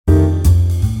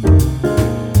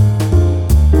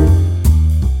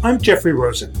I'm Jeffrey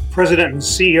Rosen, President and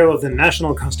CEO of the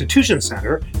National Constitution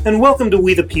Center, and welcome to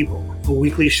We the People, a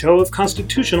weekly show of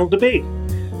constitutional debate.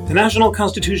 The National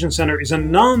Constitution Center is a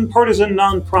nonpartisan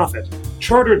nonprofit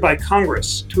chartered by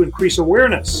Congress to increase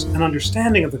awareness and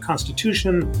understanding of the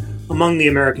Constitution among the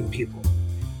American people.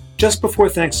 Just before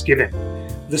Thanksgiving,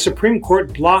 the Supreme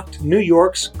Court blocked New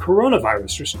York's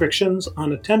coronavirus restrictions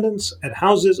on attendance at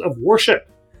houses of worship.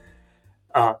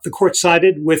 The court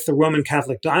sided with the Roman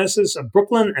Catholic Diocese of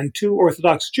Brooklyn and two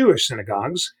Orthodox Jewish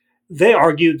synagogues. They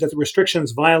argued that the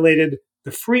restrictions violated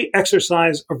the free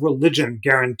exercise of religion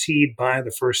guaranteed by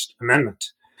the First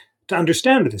Amendment. To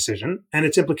understand the decision and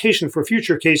its implication for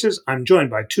future cases, I'm joined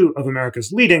by two of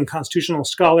America's leading constitutional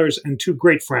scholars and two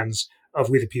great friends of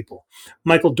We the People.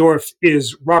 Michael Dorf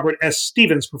is Robert S.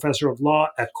 Stevens Professor of Law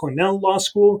at Cornell Law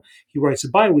School. He writes a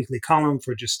bi-weekly column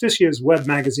for Justitia's web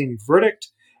magazine Verdict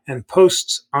and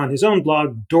posts on his own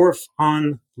blog, Dorf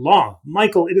on Law.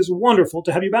 Michael, it is wonderful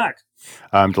to have you back.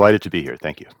 I'm delighted to be here.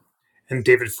 Thank you. And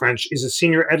David French is a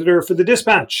senior editor for The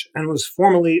Dispatch and was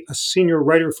formerly a senior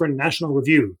writer for National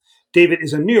Review. David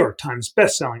is a New York Times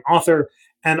bestselling author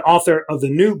and author of the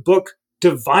new book,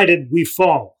 Divided We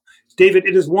Fall. David,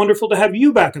 it is wonderful to have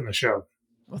you back on the show.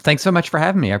 Well, thanks so much for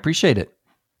having me. I appreciate it.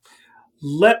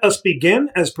 Let us begin,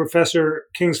 as Professor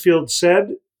Kingsfield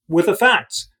said, with the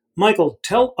facts. Michael,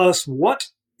 tell us what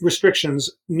restrictions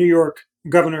New York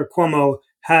Governor Cuomo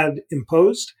had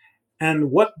imposed and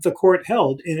what the court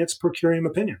held in its per curiam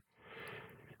opinion.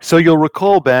 So you'll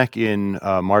recall back in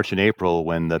March and April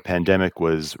when the pandemic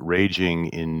was raging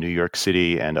in New York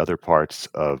City and other parts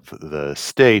of the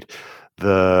state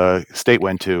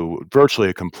went to virtually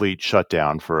a complete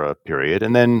shutdown for a period,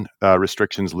 and then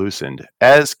restrictions loosened.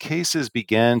 As cases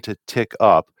began to tick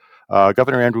up,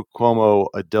 Governor Andrew Cuomo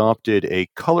adopted a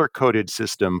color-coded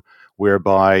system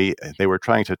whereby they were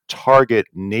trying to target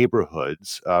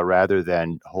neighborhoods rather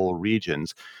than whole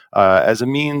regions as a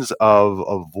means of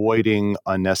avoiding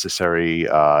unnecessary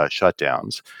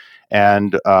shutdowns.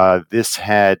 And this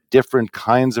had different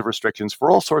kinds of restrictions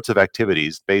for all sorts of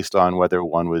activities based on whether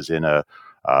one was in a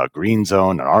green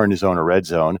zone, an orange zone, a red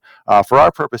zone. For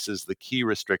our purposes, the key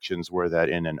restrictions were that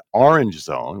in an orange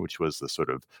zone, which was the sort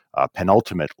of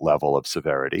penultimate level of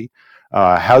severity,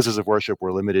 houses of worship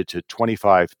were limited to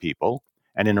 25 people,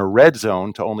 and in a red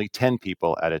zone to only 10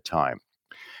 people at a time.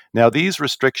 Now, these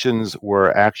restrictions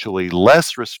were actually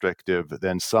less restrictive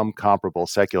than some comparable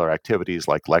secular activities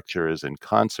like lectures and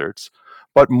concerts,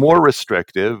 but more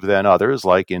restrictive than others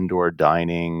like indoor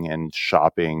dining and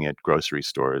shopping at grocery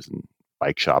stores and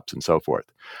bike shops and so forth.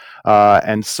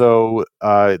 And so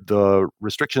the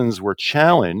restrictions were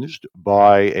challenged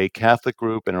by a Catholic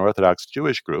group and an Orthodox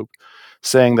Jewish group,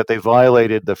 saying that they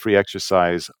violated the free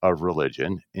exercise of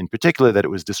religion, in particular that it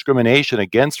was discrimination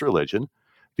against religion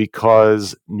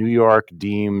because New York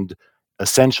deemed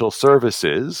essential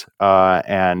services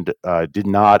and did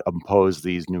not impose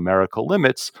these numerical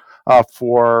limits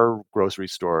for grocery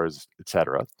stores,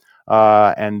 etc.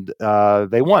 And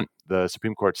they won. The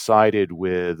Supreme Court sided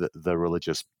with the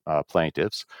religious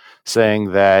plaintiffs,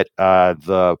 saying that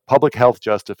the public health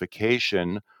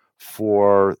justification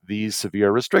for these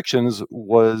severe restrictions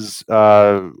was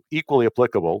equally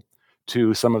applicable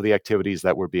to some of the activities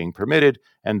that were being permitted,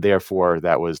 and therefore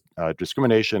that was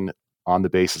discrimination on the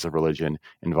basis of religion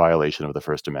in violation of the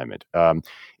First Amendment.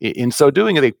 In so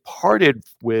doing, they parted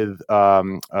with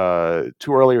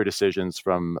two earlier decisions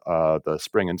from the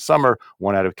spring and summer,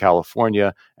 one out of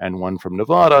California and one from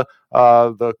Nevada.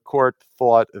 The court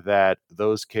thought that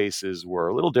those cases were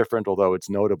a little different, although it's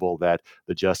notable that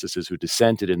the justices who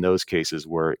dissented in those cases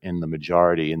were in the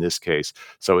majority in this case.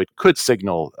 So it could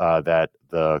signal that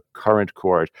the current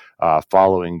court,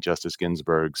 following Justice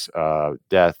Ginsburg's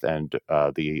death and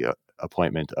the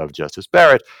appointment of Justice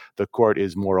Barrett, the court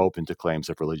is more open to claims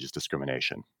of religious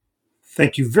discrimination.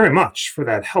 Thank you very much for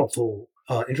that helpful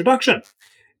introduction.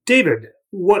 David,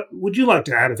 what would you like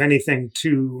to add, if anything,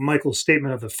 to Michael's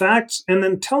statement of the facts? And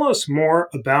then tell us more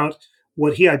about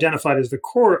what he identified as the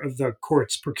core of the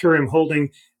court's per curiam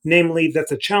holding, namely that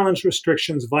the challenge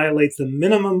restrictions violate the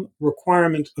minimum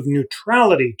requirement of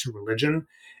neutrality to religion,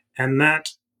 and that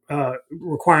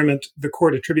requirement the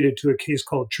court attributed to a case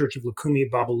called Church of Lukumi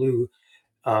Babalu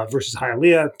versus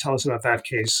Hialeah. Tell us about that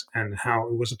case and how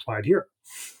it was applied here.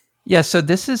 Yeah, so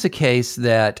this is a case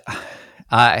that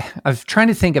I was trying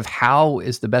to think of how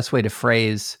is the best way to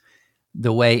phrase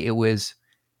the way it was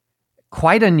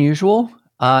quite unusual.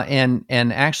 And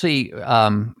actually,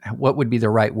 what would be the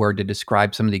right word to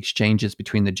describe some of the exchanges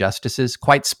between the justices?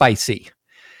 Quite spicy.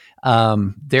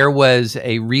 There was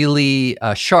a really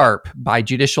sharp, by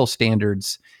judicial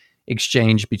standards,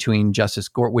 exchange between Justice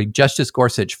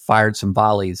Gorsuch fired some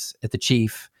volleys at the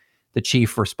chief. The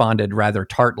chief responded rather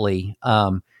tartly.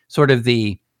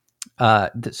 The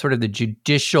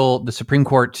Supreme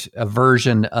Court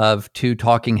version of two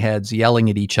talking heads yelling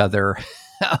at each other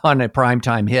on a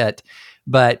primetime hit,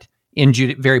 but in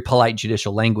very polite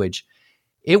judicial language.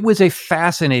 It was a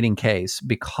fascinating case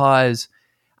because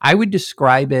I would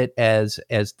describe it as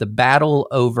the battle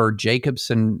over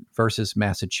Jacobson versus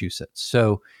Massachusetts.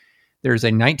 So there's a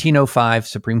 1905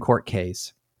 Supreme Court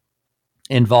case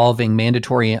involving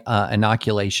mandatory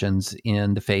inoculations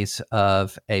in the face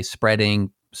of a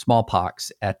spreading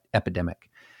smallpox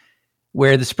epidemic,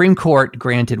 where the Supreme Court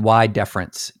granted wide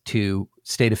deference to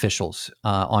state officials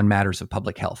on matters of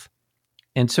public health.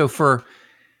 And so for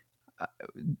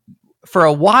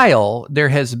a while, there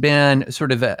has been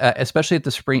sort of, especially at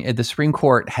the Supreme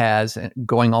Court has,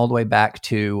 going all the way back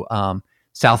to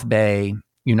South Bay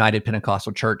United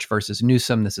Pentecostal Church versus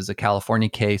Newsom. This is a California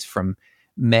case from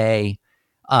May.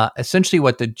 Essentially,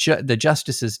 what the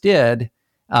justices did,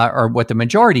 or what the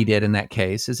majority did in that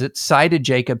case, is it cited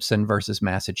Jacobson versus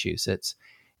Massachusetts.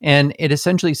 And it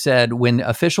essentially said, when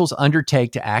officials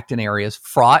undertake to act in areas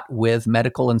fraught with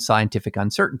medical and scientific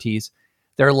uncertainties,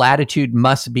 their latitude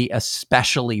must be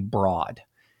especially broad.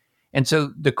 And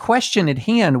so the question at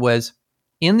hand was,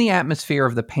 in the atmosphere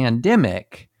of the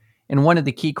pandemic, and one of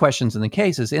the key questions in the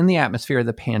case is, in the atmosphere of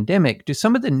the pandemic, do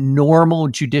some of the normal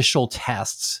judicial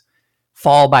tests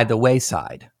fall by the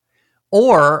wayside?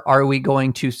 Or are we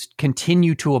going to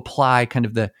continue to apply kind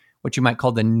of what you might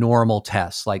call the normal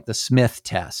tests, like the Smith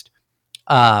test,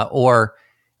 as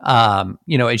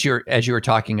you were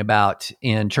talking about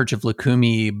in Church of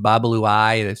Lukumi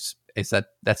Babaluai,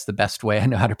 that's the best way I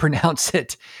know how to pronounce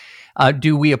it.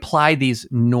 Do we apply these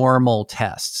normal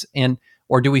tests,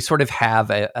 or do we sort of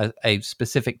have a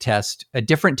specific test, a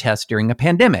different test during a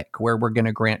pandemic, where we're going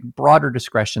to grant broader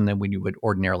discretion than we would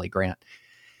ordinarily grant?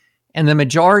 And the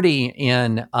majority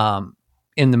in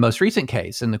the most recent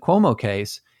case, in the Cuomo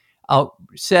case,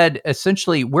 said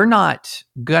essentially, we're not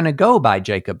going to go by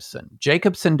Jacobson.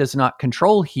 Jacobson does not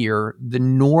control here. The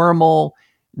normal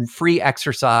free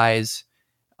exercise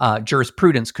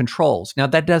jurisprudence controls. Now,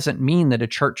 that doesn't mean that a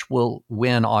church will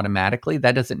win automatically.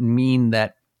 That doesn't mean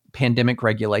that pandemic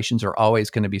regulations are always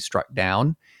going to be struck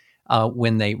down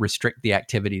when they restrict the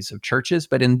activities of churches.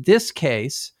 But in this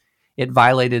case, it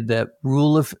violated the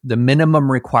rule of the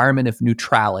minimum requirement of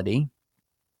neutrality.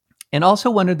 And also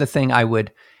one other thing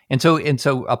and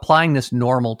so applying this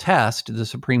normal test, the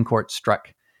Supreme Court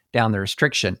struck down the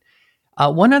restriction.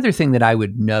 One other thing that I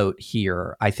would note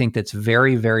here, I think that's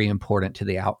very, very important to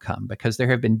the outcome, because there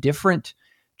have been different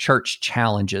church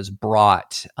challenges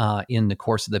brought in the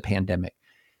course of the pandemic.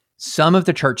 Many of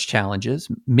the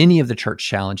church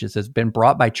challenges have been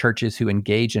brought by churches who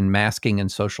engage in masking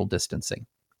and social distancing.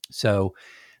 So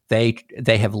they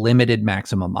have limited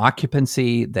maximum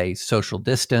occupancy, they social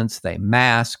distance, they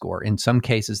mask, or in some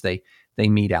cases they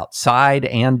meet outside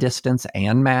and distance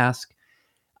and mask.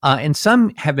 And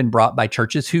some have been brought by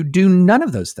churches who do none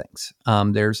of those things.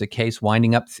 There's a case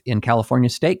winding up in California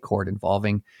State Court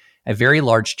involving a very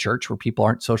large church where people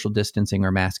aren't social distancing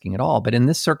or masking at all. But in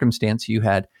this circumstance, you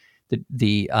had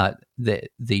the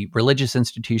religious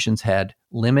institutions had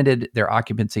limited their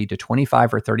occupancy to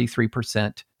 25 or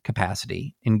 33%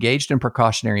 capacity, engaged in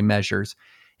precautionary measures,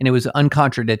 and it was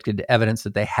uncontradicted evidence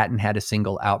that they hadn't had a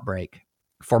single outbreak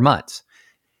for months.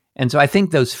 And so I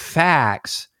think those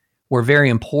facts were very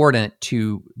important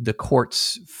to the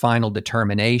court's final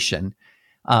determination.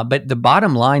 But the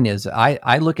bottom line is,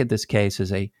 I look at this case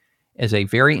as a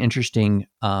very interesting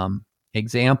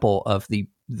example of the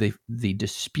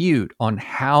dispute on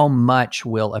how much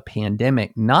will a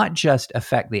pandemic not just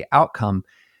affect the outcome,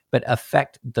 but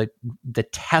affect the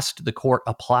test the court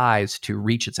applies to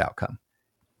reach its outcome.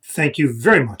 Thank you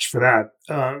very much for that.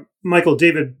 Michael,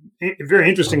 David very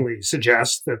interestingly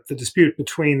suggests that the dispute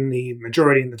between the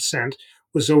majority and the dissent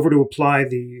was over to apply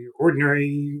the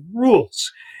ordinary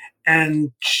rules.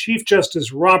 And Chief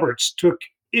Justice Roberts took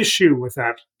issue with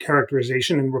that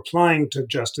characterization in replying to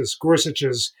Justice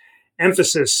Gorsuch's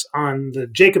emphasis on the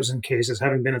Jacobson case as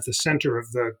having been at the center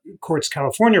of the court's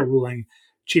California ruling.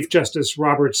 Chief Justice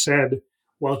Roberts said,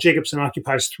 while Jacobson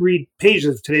occupies 3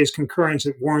 pages of today's concurrence,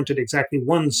 it warranted exactly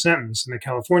one sentence. In the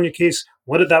California case,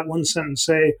 what did that one sentence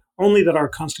say? Only that our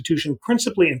Constitution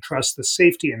principally entrusts the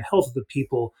safety and health of the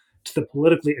people to the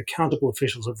politically accountable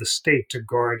officials of the state to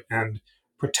guard and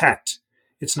protect.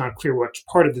 It's not clear what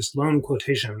part of this lone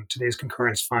quotation today's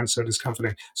concurrence finds so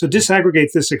discomforting. So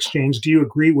disaggregate this exchange. Do you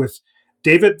agree with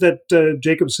David, that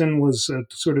Jacobson was a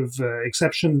sort of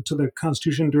exception to the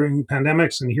Constitution during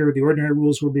pandemics, and here the ordinary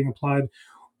rules were being applied,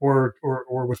 or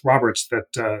with Roberts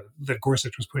that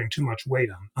Gorsuch was putting too much weight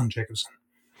on Jacobson?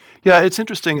 Yeah, it's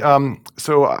interesting.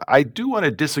 So I do want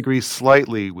to disagree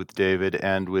slightly with David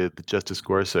and with Justice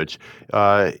Gorsuch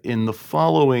in the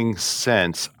following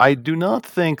sense. I do not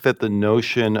think that the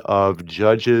notion of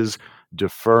judges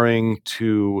deferring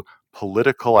to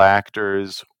political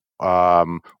actors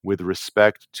with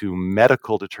respect to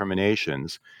medical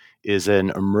determinations is an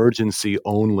emergency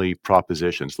only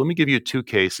proposition. So let me give you two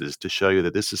cases to show you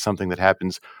that this is something that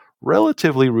happens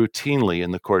relatively routinely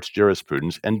in the court's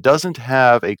jurisprudence and doesn't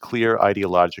have a clear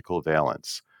ideological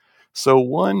valence. So,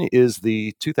 one is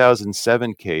the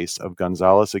 2007 case of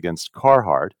Gonzalez against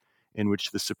Carhart, in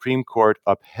which the Supreme Court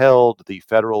upheld the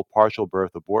federal partial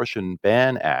birth abortion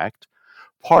ban act,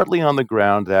 partly on the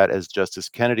ground that, as Justice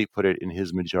Kennedy put it in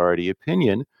his majority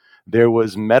opinion, there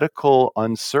was medical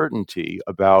uncertainty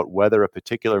about whether a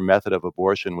particular method of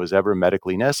abortion was ever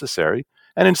medically necessary,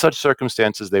 and in such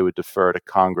circumstances they would defer to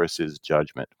Congress's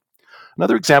judgment.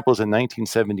 Another example is a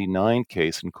 1979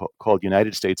 case called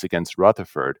United States against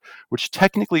Rutherford, which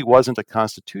technically wasn't a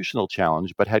constitutional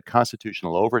challenge but had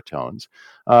constitutional overtones,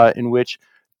 in which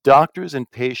doctors and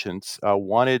patients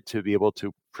wanted to be able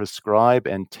to prescribe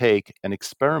and take an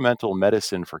experimental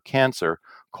medicine for cancer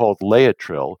called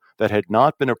Laetrile that had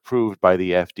not been approved by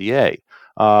the FDA.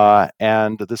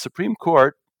 And the Supreme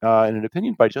Court, in an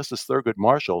opinion by Justice Thurgood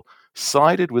Marshall,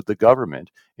 sided with the government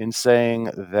in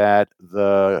saying that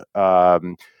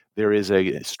there is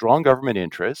a strong government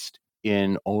interest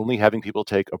in only having people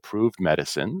take approved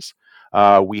medicines.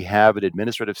 We have an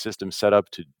administrative system set up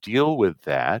to deal with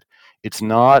that. It's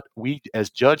not, we as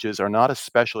judges are not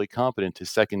especially competent to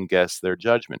second guess their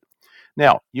judgment.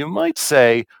 Now, you might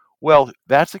say, well,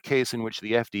 that's a case in which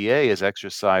the FDA is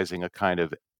exercising a kind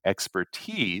of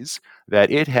expertise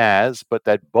that it has, but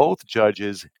that both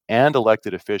judges and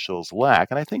elected officials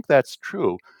lack. And I think that's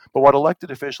true. But what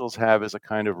elected officials have is a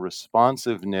kind of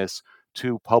responsiveness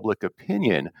to public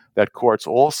opinion that courts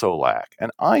also lack.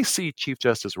 And I see Chief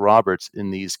Justice Roberts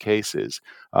in these cases,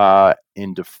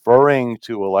 in deferring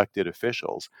to elected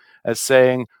officials, as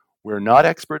saying, we're not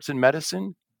experts in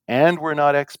medicine, and we're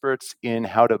not experts in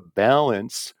how to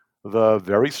balance the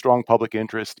very strong public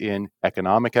interest in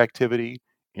economic activity,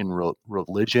 in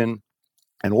religion,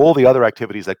 and all the other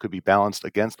activities that could be balanced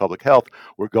against public health.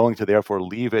 We're going to therefore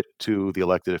leave it to the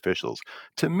elected officials.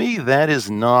 To me, that is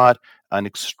not an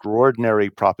extraordinary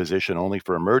proposition only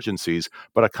for emergencies,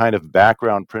 but a kind of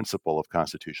background principle of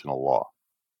constitutional law.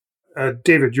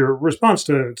 David, your response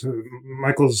to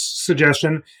Michael's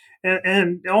suggestion,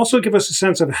 and also give us a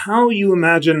sense of how you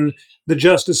imagine the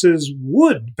justices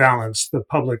would balance the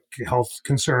public health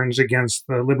concerns against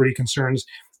the liberty concerns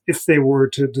if they were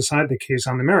to decide the case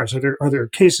on the merits. Are there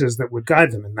cases that would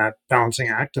guide them in that balancing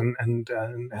act, and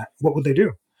what would they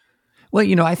do?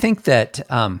 Well, I think that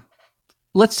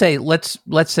let's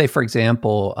say, for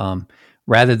example,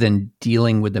 rather than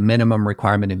dealing with the minimum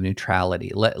requirement of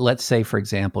neutrality, let's say, for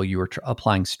example, you were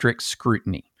applying strict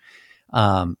scrutiny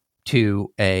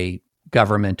to a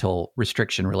governmental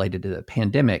restriction related to the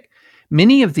pandemic.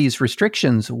 Many of these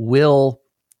restrictions will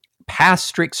pass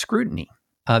strict scrutiny.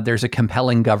 There's a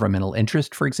compelling governmental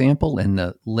interest, for example,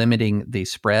 in limiting the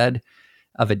spread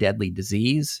of a deadly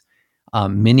disease.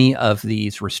 Many of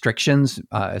these restrictions,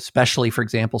 especially, for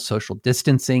example, social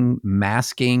distancing,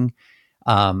 masking,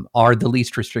 are the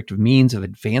least restrictive means of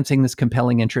advancing this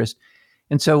compelling interest.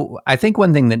 And so I think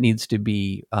one thing that needs to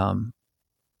be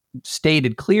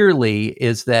stated clearly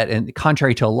is that, and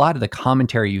contrary to a lot of the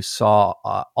commentary you saw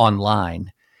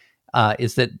online,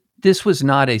 is that this was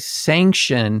not a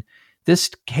sanction.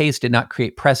 This case did not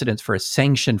create precedents for a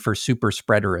sanction for super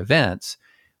spreader events.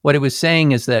 What it was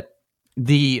saying is that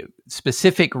the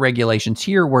specific regulations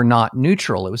here were not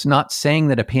neutral. It was not saying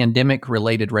that a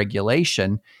pandemic-related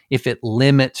regulation, if it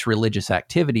limits religious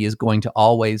activity, is going to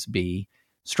always be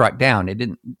struck down. It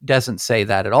doesn't say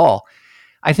that at all.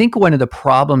 I think one of the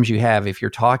problems you have if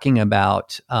you're talking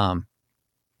about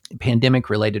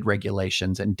pandemic-related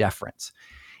regulations and deference,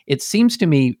 it seems to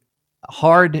me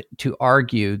hard to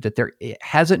argue that there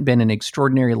hasn't been an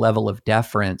extraordinary level of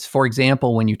deference. For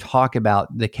example, when you talk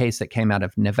about the case that came out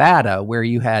of Nevada, where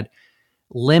you had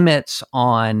limits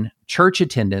on church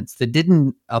attendance that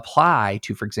didn't apply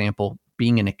to, for example,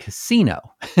 being in a casino.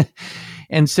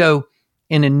 And so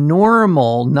in a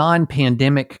normal,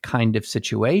 non-pandemic kind of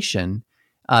situation,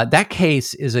 that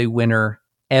case is a winner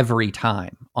every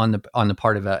time on the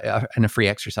part of a free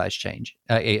exercise change,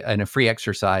 and a free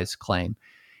exercise claim.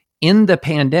 in the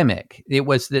pandemic, it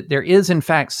was that there is, in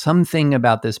fact, something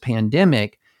about this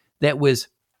pandemic that was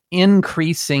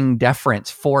increasing deference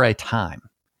for a time.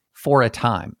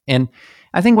 And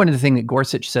I think one of the things that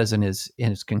Gorsuch says in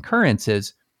his concurrence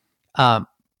is,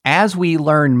 as we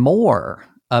learn more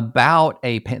about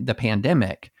the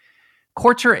pandemic,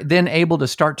 courts are then able to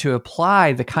start to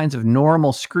apply the kinds of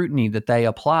normal scrutiny that they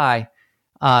apply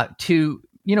to,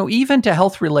 even to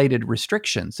health-related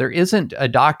restrictions. There isn't a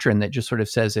doctrine that just sort of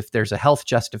says if there's a health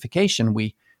justification,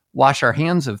 we wash our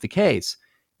hands of the case.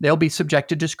 They'll be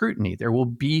subjected to scrutiny. There will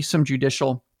be some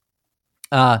judicial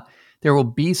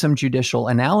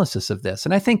analysis of this,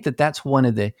 and I think that that's one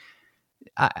of the.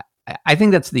 I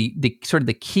think that's the sort of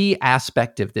the key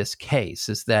aspect of this case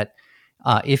is that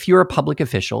if you're a public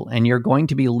official and you're going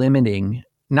to be limiting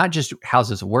not just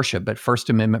houses of worship, but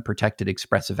First Amendment protected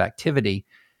expressive activity,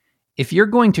 if you're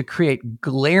going to create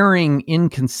glaring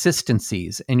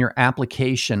inconsistencies in your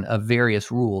application of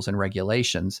various rules and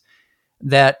regulations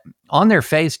that on their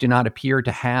face do not appear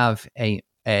to have a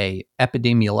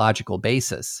epidemiological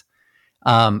basis,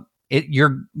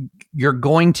 you're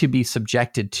going to be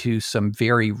subjected to some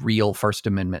very real First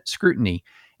Amendment scrutiny.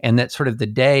 And that sort of the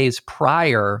days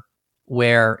prior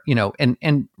where,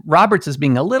 and Roberts is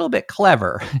being a little bit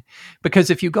clever because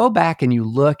if you go back and you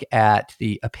look at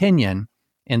the opinion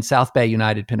in South Bay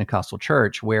United Pentecostal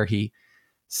Church, where he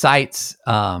cites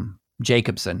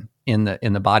Jacobson in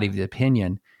the body of the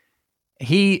opinion,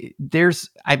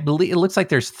 I believe it looks like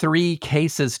there's 3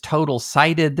 cases total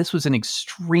cited. This was an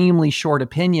extremely short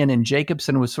opinion, and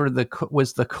Jacobson was sort of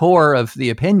the core of the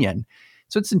opinion.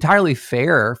 So it's entirely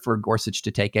fair for Gorsuch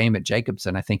to take aim at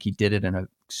Jacobson. I think he did it in an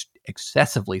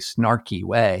excessively snarky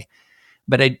way,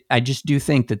 but I just do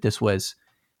think that this was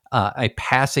a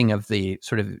passing of the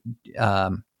sort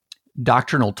of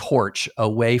doctrinal torch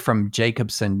away from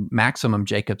maximum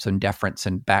Jacobson deference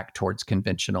and back towards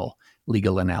conventional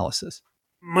legal analysis.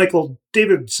 Michael,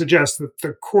 David suggests that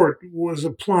the court was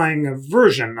applying a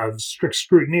version of strict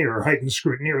scrutiny or heightened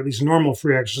scrutiny, or at least normal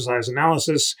free exercise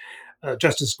analysis.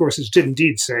 Justice Gorsuch did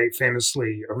indeed say,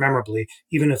 famously or memorably,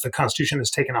 even if the Constitution has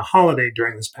taken a holiday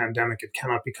during this pandemic, it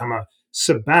cannot become a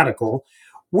sabbatical.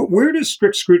 Where does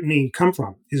strict scrutiny come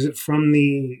from? Is it from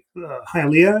the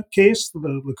Hialeah case, the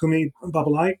Lukumi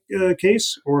Babalai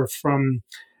case, or from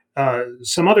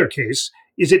some other case?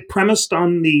 Is it premised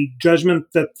on the judgment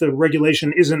that the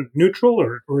regulation isn't neutral,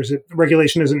 or is it the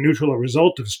regulation isn't neutral a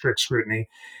result of strict scrutiny?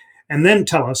 And then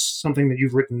tell us something that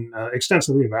you've written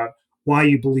extensively about, why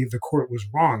you believe the court was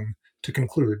wrong to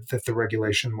conclude that the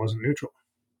regulation wasn't neutral.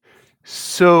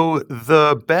 So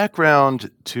the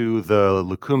background to the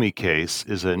Lukumi case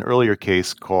is an earlier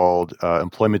case called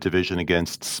Employment Division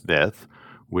against Smith,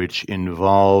 which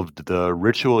involved the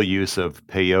ritual use of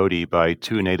peyote by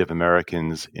 2 Native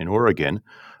Americans in Oregon.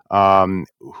 And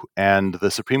the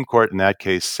Supreme Court in that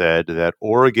case said that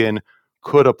Oregon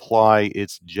could apply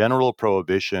its general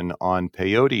prohibition on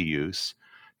peyote use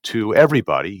to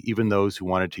everybody, even those who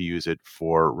wanted to use it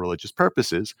for religious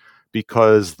purposes,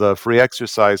 because the free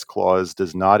exercise clause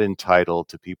does not entitle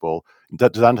people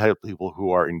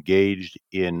who are engaged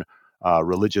in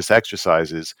religious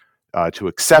exercises to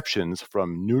exceptions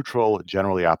from neutral,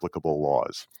 generally applicable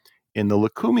laws. In the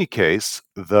Lukumi case,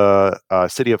 the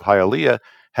city of Hialeah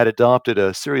had adopted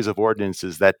a series of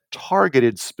ordinances that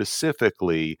targeted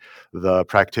specifically the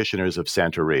practitioners of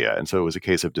Santeria. And so it was a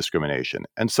case of discrimination.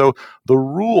 And so the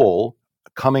rule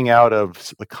coming out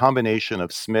of the combination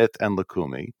of Smith and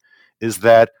Lukumi is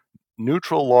that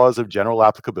neutral laws of general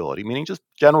applicability, meaning just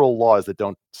general laws that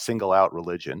don't single out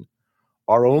religion,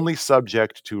 are only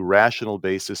subject to rational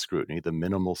basis scrutiny, the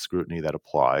minimal scrutiny that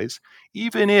applies,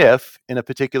 even if in a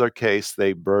particular case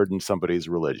they burden somebody's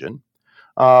religion.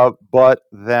 But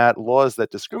that laws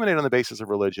that discriminate on the basis of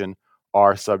religion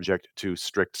are subject to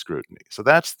strict scrutiny. So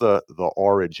that's the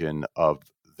origin of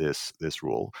this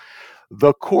rule.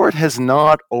 The court has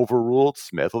not overruled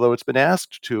Smith, although it's been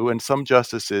asked to, and some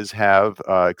justices have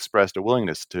expressed a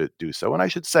willingness to do so. And I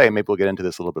should say, maybe we'll get into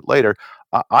this a little bit later,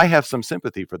 I have some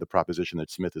sympathy for the proposition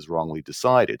that Smith is wrongly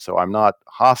decided. So I'm not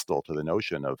hostile to the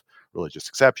notion of religious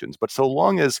exceptions. But so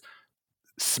long as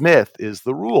Smith is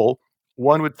the rule,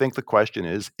 one would think the question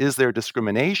is there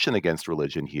discrimination against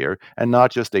religion here and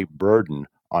not just a burden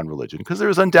on religion? Because there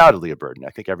is undoubtedly a burden. I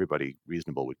think everybody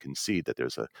reasonable would concede that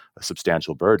there's a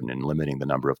substantial burden in limiting the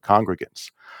number of congregants.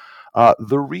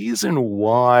 The reason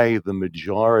why the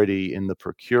majority in the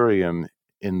per curiam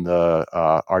in the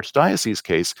archdiocese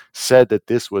case said that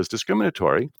this was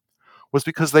discriminatory was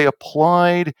because they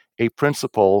applied a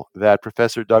principle that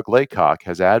Professor Doug Laycock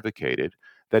has advocated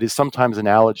that is sometimes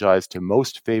analogized to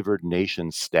most favored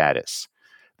nation status.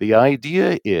 The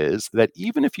idea is that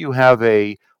even if you have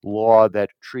a law that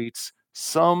treats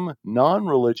some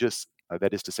non-religious,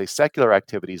 that is to say, secular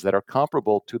activities that are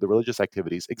comparable to the religious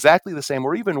activities exactly the same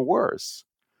or even worse,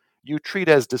 you treat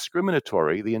as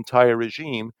discriminatory the entire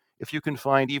regime if you can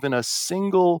find even a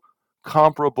single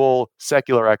comparable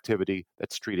secular activity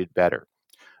that's treated better.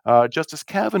 Justice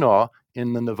Kavanaugh,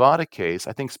 in the Nevada case,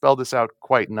 I think spelled this out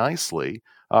quite nicely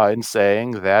in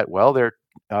saying that, well, their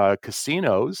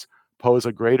casinos pose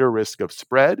a greater risk of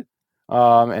spread,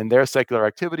 and their secular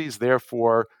activities,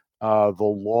 therefore, the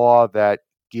law that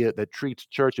treats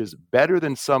churches better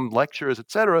than some lectures,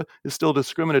 etc., is still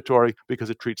discriminatory because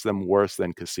it treats them worse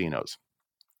than casinos.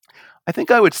 I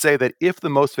think I would say that if the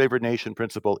most favored nation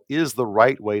principle is the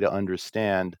right way to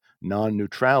understand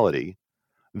non-neutrality,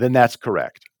 then that's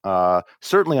correct.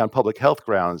 Certainly on public health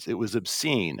grounds, it was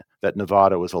obscene that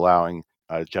Nevada was allowing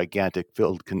gigantic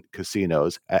filled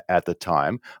casinos at the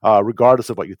time, regardless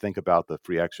of what you think about the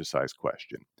free exercise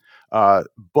question.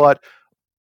 But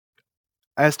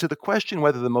as to the question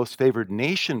whether the most favored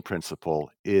nation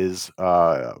principle is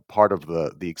part of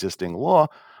the existing law,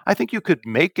 I think you could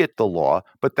make it the law,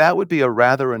 but that would be a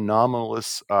rather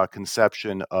anomalous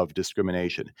conception of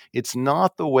discrimination. It's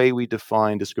not the way we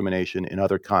define discrimination in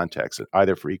other contexts,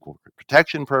 either for equal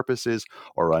protection purposes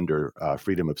or under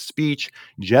freedom of speech.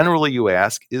 Generally, you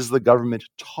ask, is the government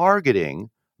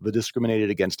targeting the discriminated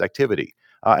against activity?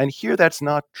 And here that's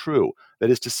not true.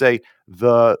 That is to say,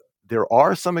 there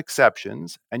are some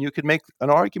exceptions, and you could make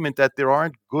an argument that there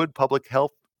aren't good public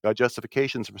health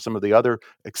justifications for some of the other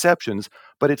exceptions,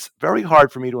 but it's very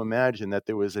hard for me to imagine that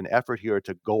there was an effort here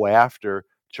to go after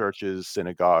churches,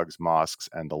 synagogues, mosques,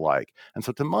 and the like. And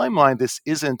so to my mind, this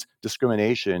isn't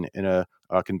discrimination in a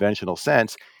conventional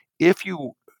sense. If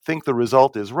you think the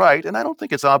result is right, and I don't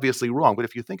think it's obviously wrong, but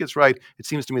if you think it's right, it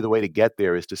seems to me the way to get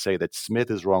there is to say that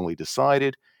Smith is wrongly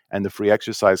decided and the free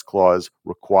exercise clause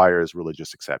requires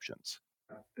religious exceptions.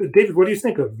 David, what do you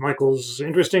think of Michael's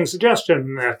interesting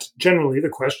suggestion that generally the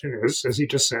question is, as he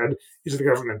just said, is the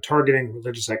government targeting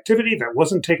religious activity? That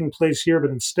wasn't taking place here,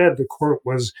 but instead the court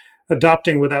was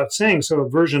adopting, without saying so, a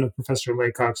version of Professor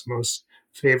Laycock's most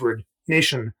favored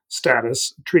nation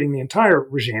status, treating the entire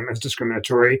regime as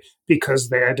discriminatory because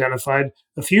they identified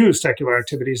a few secular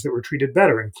activities that were treated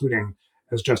better, including,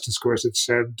 as Justice Gorsuch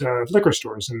said, liquor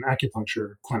stores and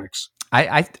acupuncture clinics.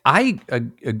 I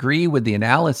agree with the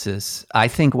analysis. I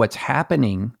think what's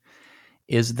happening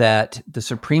is that the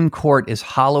Supreme Court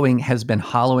has been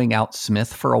hollowing out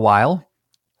Smith for a while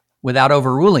without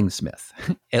overruling Smith,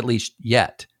 at least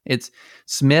yet.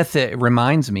 Smith, it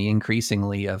reminds me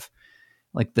increasingly of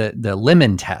like the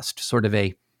Lemon test, sort of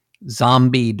a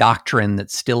zombie doctrine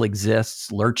that still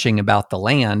exists, lurching about the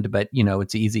land, but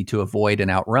it's easy to avoid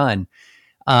and outrun.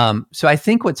 So I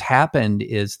think what's happened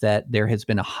is that there has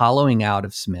been a hollowing out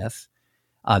of Smith.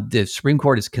 The Supreme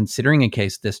Court is considering a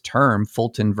case this term,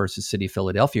 Fulton versus City of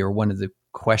Philadelphia, or one of the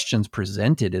questions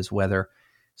presented is whether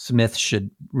Smith should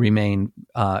remain,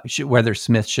 whether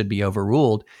Smith should be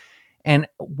overruled. And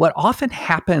what often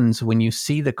happens when you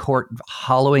see the court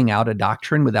hollowing out a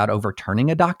doctrine without overturning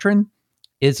a doctrine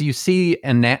is you see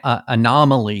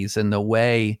anomalies in the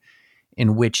way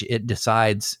in which it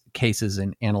decides cases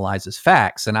and analyzes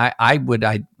facts. And what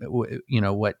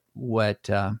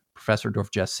Professor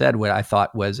Dorff just said, what I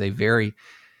thought was a very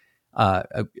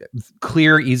a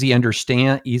clear, easy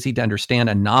to understand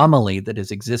anomaly that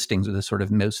is existing with the sort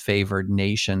of most favored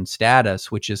nation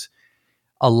status, which is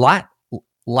a lot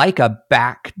like a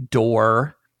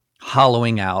backdoor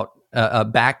hollowing out, a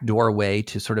backdoor way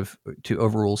to sort of to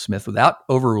overrule Smith without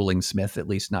overruling Smith, at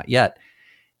least not yet.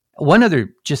 And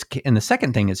the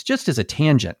second thing is just as a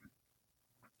tangent,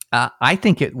 I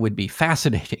think it would be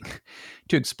fascinating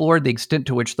to explore the extent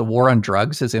to which the war on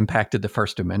drugs has impacted the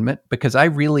First Amendment, because I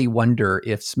really wonder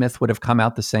if Smith would have come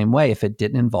out the same way if it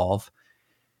didn't involve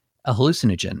a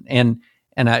hallucinogen.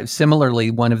 And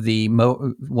similarly, one of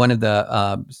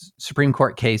the Supreme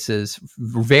Court cases,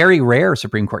 very rare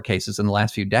Supreme Court cases in the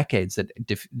last few decades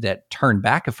that turned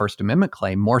back a First Amendment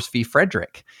claim, Morse v.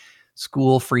 Frederick,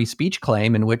 school free speech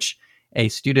claim in which a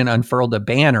student unfurled a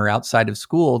banner outside of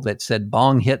school that said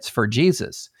 "bong hits for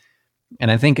Jesus." And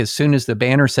I think as soon as the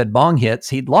banner said "bong hits,"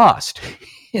 he'd lost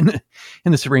in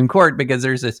the Supreme Court, because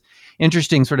there's this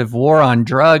interesting sort of war on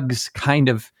drugs kind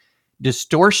of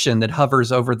distortion that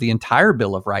hovers over the entire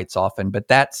Bill of Rights often. But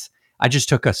I just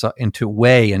took us into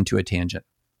a tangent.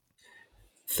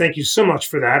 Thank you so much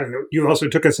for that. And you also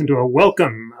took us into a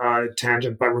welcome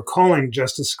tangent by recalling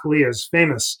Justice Scalia's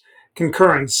famous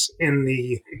concurrence in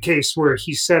the case where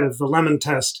he said of the Lemon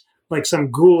test, like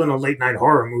some ghoul in a late night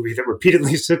horror movie that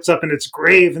repeatedly sits up in its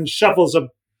grave and shuffles a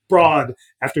broad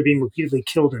after being repeatedly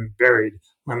killed and buried.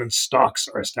 Lemon stalks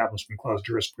our Establishment Clause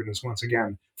jurisprudence once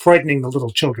again, frightening the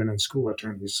little children and school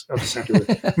attorneys of Center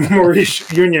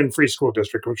Maurice Union Free School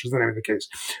District, which is the name of the case.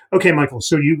 Okay, Michael,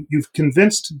 so you've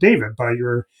convinced David by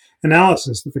your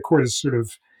analysis that the court is sort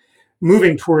of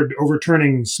moving toward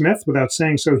overturning Smith without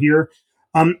saying so here.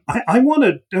 I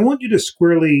want you to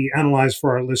squarely analyze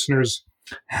for our listeners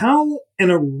how an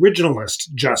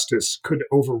originalist justice could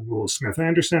overrule Smith. I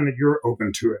understand that you're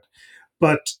open to it,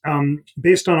 but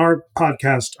based on our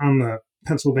podcast on the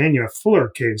Pennsylvania Fuller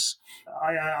case,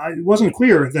 I wasn't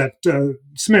clear that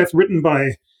Smith, written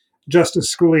by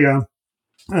Justice Scalia,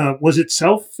 was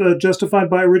itself justified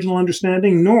by original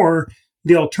understanding, nor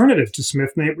the alternative to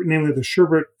Smith, namely the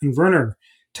Sherbert and Werner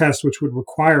test, which would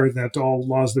require that all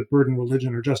laws that burden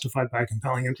religion are justified by a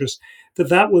compelling interest,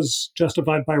 that was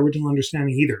justified by original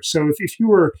understanding either. So if you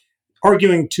were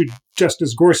arguing to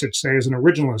Justice Gorsuch, say, as an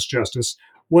originalist justice,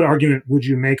 what argument would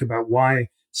you make about why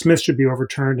Smith should be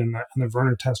overturned and the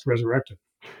Werner test resurrected?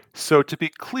 So to be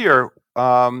clear,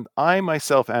 I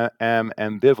myself am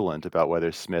ambivalent about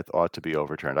whether Smith ought to be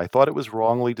overturned. I thought it was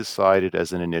wrongly decided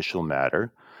as an initial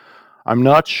matter. I'm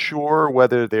not sure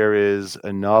whether there is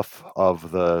enough of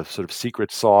the sort of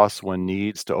secret sauce one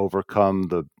needs to overcome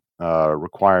the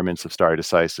requirements of stare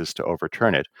decisis to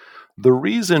overturn it. The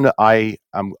reason I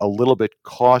am a little bit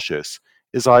cautious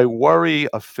is I worry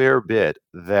a fair bit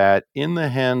that in the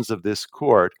hands of this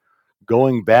court,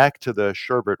 going back to the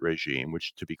Sherbert regime,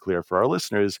 which, to be clear for our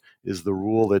listeners, is the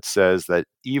rule that says that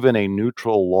even a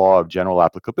neutral law of general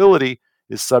applicability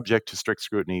is subject to strict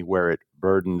scrutiny where it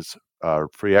burdens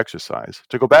free exercise.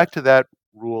 To go back to that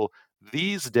rule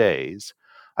these days,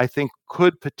 I think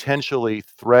could potentially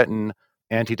threaten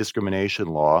anti-discrimination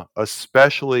law,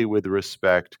 especially with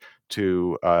respect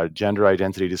to gender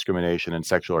identity discrimination and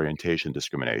sexual orientation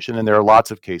discrimination. And there are lots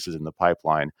of cases in the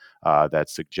pipeline that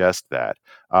suggest that.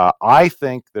 I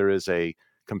think there is a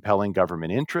compelling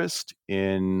government interest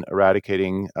in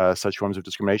eradicating such forms of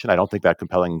discrimination. I don't think that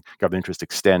compelling government interest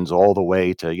extends all the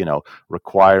way to,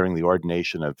 requiring the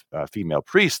ordination of female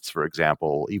priests, for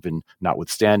example, even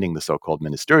notwithstanding the so-called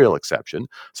ministerial exception.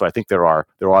 So I think there ought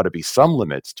to be some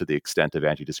limits to the extent of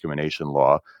anti-discrimination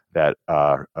law that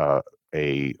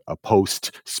a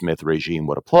post-Smith regime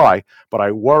would apply. But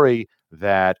I worry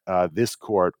that this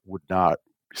court would not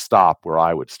stop where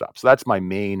I would stop. So that's my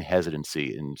main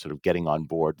hesitancy in sort of getting on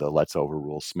board the let's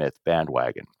overrule Smith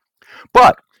bandwagon.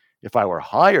 But if I were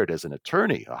hired as an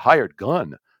attorney, a hired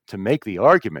gun to make the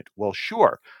argument, well,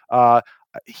 sure.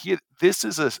 This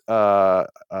is a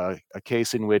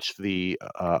case in which the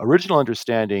original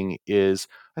understanding is,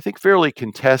 I think, fairly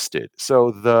contested.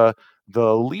 So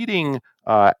the leading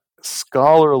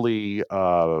scholarly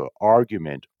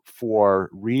argument for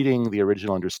reading the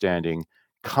original understanding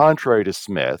contrary to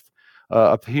Smith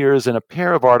appears in a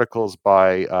pair of articles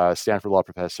by Stanford law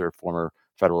professor, former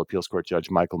federal appeals court judge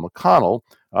Michael McConnell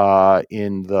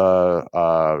in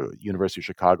the University of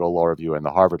Chicago Law Review and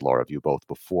the Harvard Law Review, both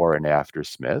before and after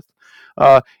Smith,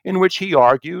 in which he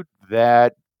argued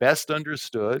that best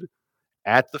understood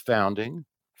at the founding,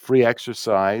 free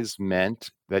exercise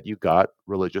meant that you got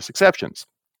religious exceptions.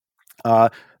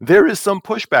 There is some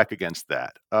pushback against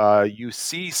that. You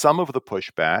see some of the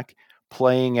pushback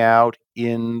playing out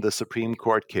in the Supreme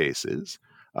Court cases.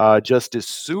 Justice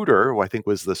Souter, who I think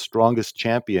was the strongest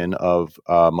champion of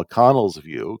McConnell's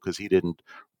view, because he didn't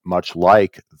much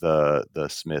like the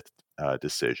Smith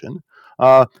decision.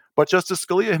 But Justice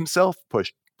Scalia himself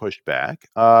pushed back,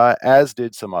 as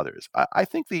did some others. I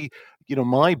think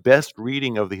my best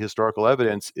reading of the historical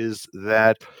evidence is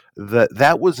that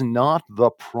was not the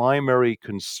primary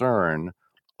concern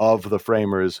of the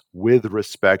framers with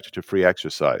respect to free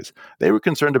exercise. They were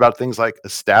concerned about things like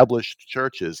established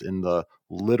churches in the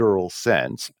literal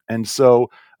sense. And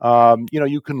so,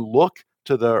 you can look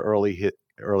to the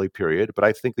early period, but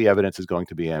I think the evidence is going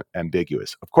to be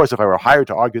ambiguous. Of course, if I were hired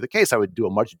to argue the case, I would do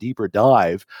a much deeper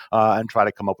dive and try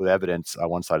to come up with evidence on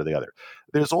one side or the other.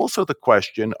 There's also the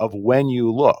question of when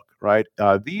you look, right?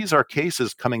 These are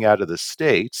cases coming out of the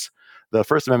states. The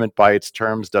First Amendment, by its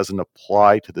terms, doesn't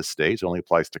apply to the states. It only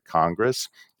applies to Congress.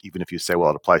 Even if you say, well,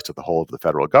 it applies to the whole of the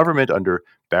federal government, under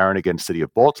Barron against City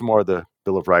of Baltimore, the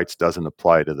Bill of Rights doesn't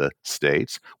apply to the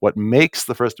states. What makes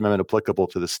the First Amendment applicable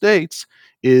to the states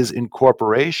is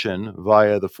incorporation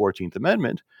via the 14th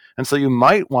Amendment. And so you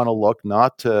might want to look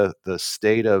not to the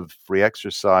state of free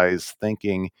exercise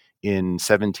thinking in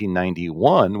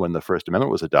 1791 when the First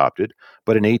Amendment was adopted,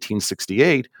 but in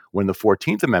 1868 when the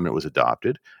 14th Amendment was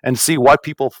adopted, and see what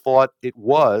people thought it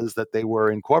was that they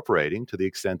were incorporating, to the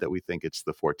extent that we think it's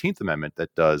the 14th Amendment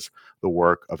that does the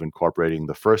work of incorporating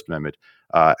the First Amendment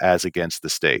as against the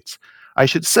states. I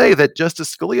should say that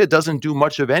Justice Scalia doesn't do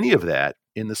much of any of that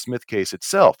in the Smith case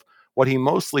itself. What he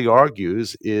mostly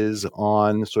argues is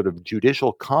on sort of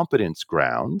judicial competence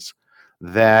grounds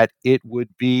that it would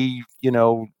be,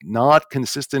 not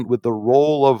consistent with the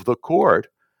role of the court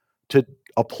to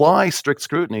apply strict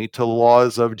scrutiny to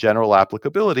laws of general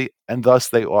applicability, and thus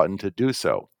they oughtn't to do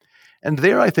so. And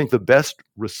there, I think the best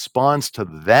response to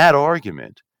that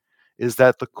argument is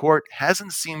that the court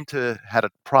hasn't seemed to had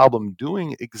a problem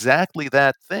doing exactly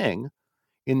that thing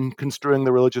in construing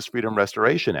the Religious Freedom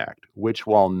Restoration Act, which,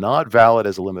 while not valid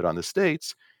as a limit on the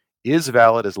states, is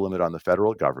valid as a limit on the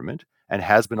federal government and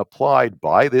has been applied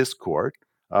by this court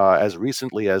as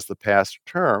recently as the past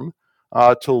term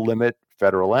to limit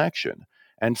federal action.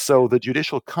 And so the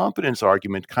judicial competence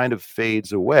argument kind of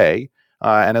fades away.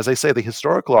 And as I say, the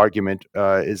historical argument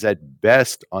is at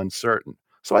best uncertain.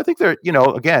 So I think there,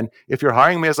 again, if you're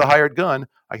hiring me as a hired gun,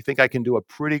 I think I can do a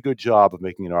pretty good job of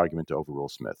making an argument to overrule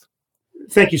Smith.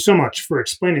 Thank you so much for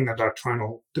explaining that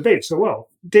doctrinal debate so well.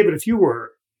 David, if you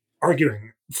were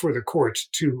arguing for the court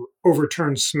to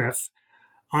overturn Smith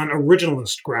on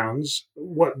originalist grounds,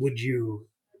 what would you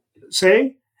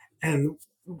say? And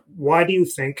why do you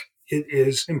think it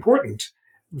is important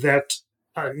that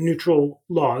neutral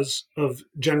laws of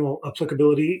general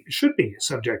applicability should be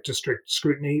subject to strict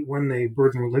scrutiny when they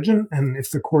burden religion? And if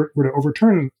the court were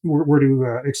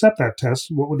to accept that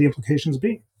test, what would the implications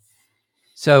be?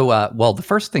 So, well, the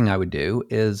first thing I would do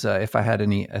is if I had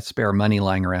any spare money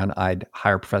lying around, I'd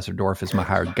hire Professor Dorff as my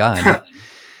hired gun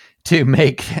to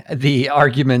make the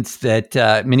arguments that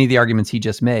many of the arguments he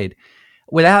just made.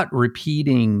 Without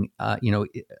repeating,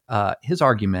 his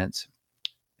arguments,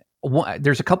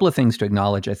 there's a couple of things to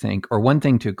acknowledge, I think, or one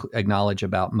thing to acknowledge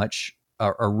about many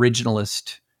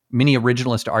originalist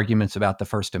arguments about the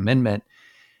First Amendment.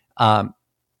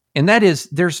 And that is,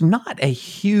 there's not a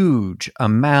huge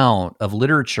amount of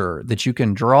literature that you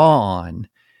can draw on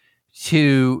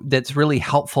that's really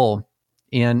helpful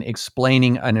in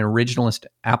explaining an originalist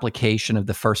application of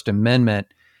the First Amendment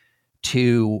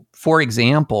to, for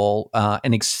example,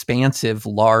 an expansive,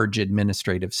 large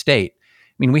administrative state.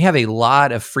 I mean, we have a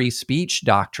lot of free speech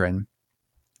doctrine.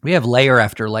 We have layer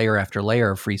after layer after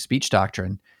layer of free speech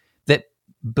doctrine that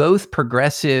both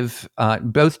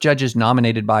judges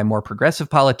nominated by more progressive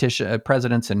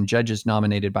presidents and judges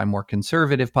nominated by more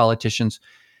conservative politicians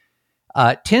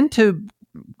tend to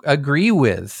agree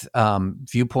with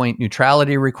viewpoint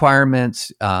neutrality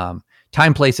requirements,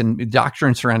 time, place, and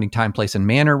doctrine surrounding time, place, and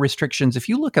manner restrictions. If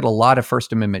you look at a lot of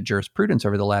First Amendment jurisprudence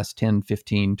over the last 10,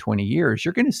 15, 20 years,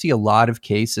 you're going to see a lot of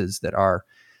cases that are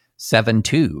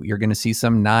 7-2. You're going to see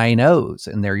some 9-0s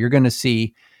in there. You're going to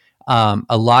see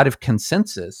a lot of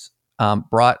consensus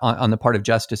brought on the part of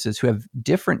justices who have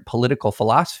different political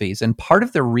philosophies. And part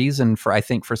of the reason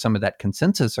for some of that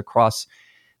consensus across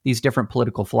these different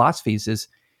political philosophies is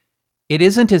it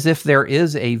isn't as if there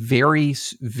is a very,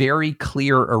 very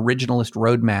clear originalist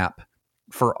roadmap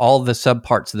for all the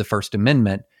subparts of the First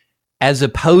Amendment, as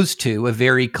opposed to a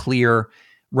very clear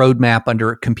roadmap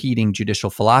under competing judicial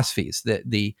philosophies.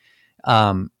 The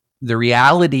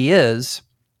reality is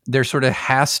there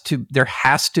has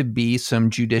to be some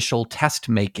judicial test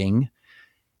making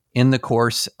in the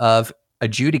course of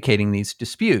adjudicating these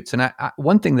disputes. And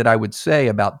one thing that I would say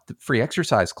about the free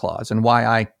exercise clause and why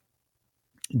I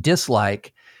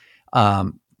dislike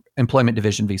Employment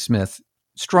Division v. Smith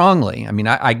strongly. I mean,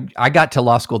 I got to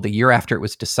law school the year after it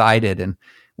was decided, and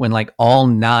when like all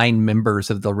 9 members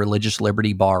of the Religious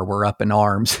Liberty Bar were up in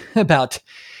arms about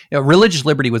religious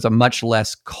liberty was a much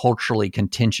less culturally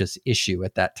contentious issue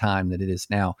at that time than it is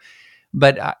now.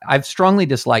 But I've strongly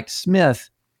disliked Smith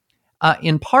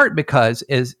in part because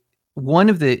as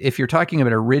if you're talking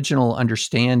about original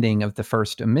understanding of the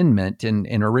First Amendment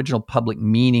and original public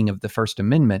meaning of the First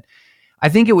Amendment, I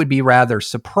think it would be rather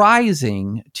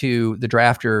surprising to the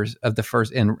drafters of the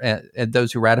first and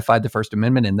those who ratified the First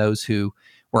Amendment and those who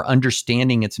were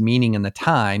understanding its meaning in the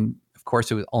time. Of course,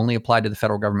 it would only apply to the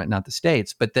federal government, not the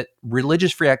states, but that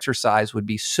religious free exercise would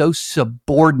be so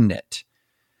subordinate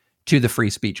to the free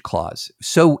speech clause,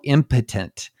 so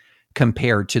impotent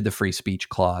compared to the free speech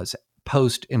clause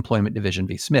post Employment Division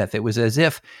v. Smith. It was as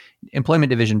if Employment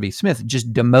Division v. Smith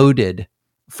just demoted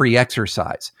free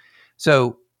exercise.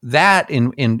 So that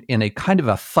in a kind of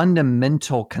a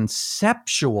fundamental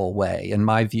conceptual way, in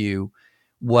my view,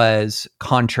 was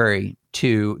contrary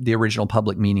to the original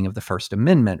public meaning of the First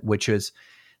Amendment, which was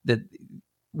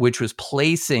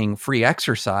placing free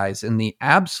exercise in the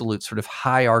absolute sort of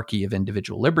hierarchy of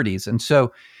individual liberties. And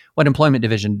so what Employment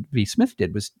Division v. Smith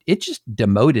did was it just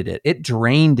demoted it. It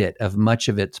drained it of much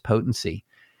of its potency.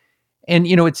 And,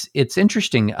 it's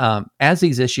interesting, as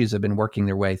these issues have been working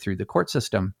their way through the court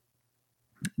system,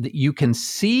 that you can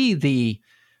see the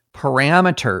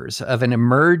parameters of an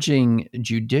emerging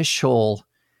judicial,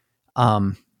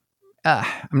 I'm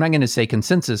not going to say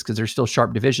consensus because there's still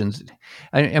sharp divisions,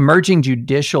 an emerging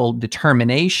judicial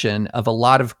determination of a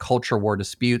lot of culture war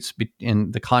disputes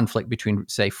in the conflict between,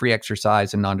 say, free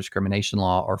exercise and non-discrimination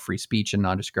law or free speech and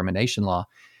non-discrimination law.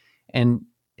 And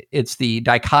it's the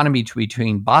dichotomy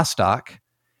between Bostock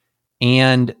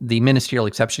and the ministerial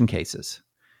exception cases.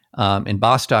 In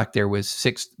Bostock, there was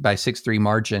 6-3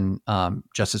 margin,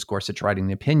 Justice Gorsuch writing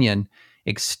the opinion,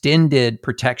 extended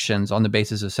protections on the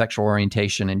basis of sexual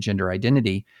orientation and gender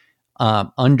identity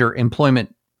under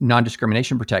employment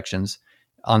non-discrimination protections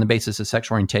on the basis of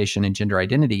sexual orientation and gender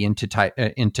identity into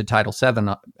Title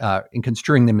VII, in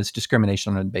construing them as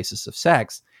discrimination on the basis of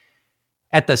sex.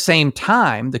 At the same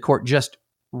time, the court just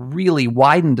really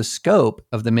widened the scope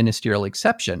of the ministerial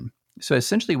exception. So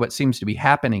essentially what seems to be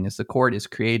happening is the court is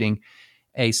creating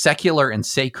a secular and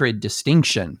sacred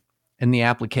distinction in the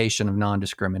application of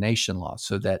non-discrimination law,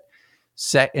 so that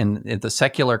in the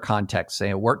secular context,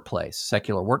 say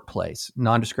secular workplace,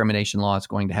 non-discrimination law is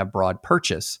going to have broad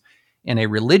purchase. In a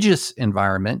religious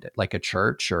environment, like a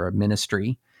church or a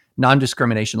ministry,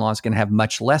 non-discrimination law is going to have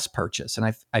much less purchase.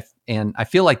 And I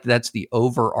feel like that's the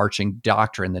overarching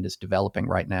doctrine that is developing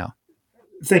right now.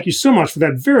 Thank you so much for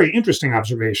that very interesting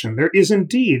observation. There is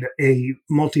indeed a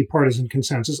multi-partisan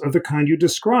consensus of the kind you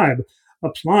describe,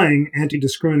 applying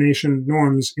anti-discrimination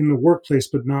norms in the workplace,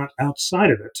 but not outside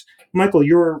of it. Michael,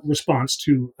 your response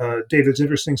to David's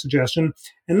interesting suggestion,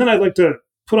 and then I'd like to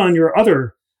put on your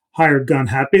other hired gun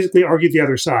hat, basically argue the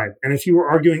other side. And if you were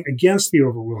arguing against the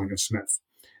overruling of Smith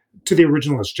to the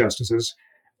originalist justices,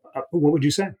 what would you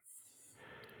say?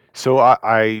 So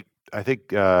I think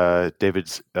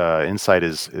David's insight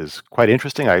is quite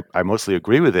interesting. I mostly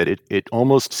agree with it. It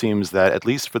almost seems that, at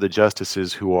least for the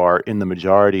justices who are in the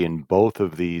majority in both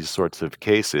of these sorts of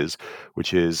cases,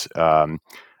 which is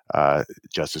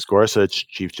Justice Gorsuch,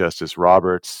 Chief Justice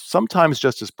Roberts, sometimes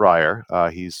Justice Breyer,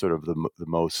 he's sort of the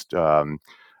most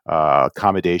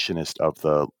accommodationist of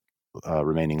the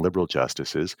remaining liberal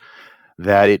justices,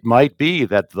 that it might be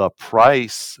that the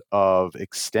price of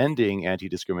extending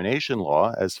anti-discrimination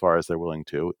law, as far as they're willing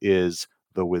to, is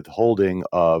the withholding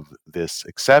of this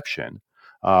exception.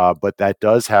 But that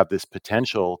does have this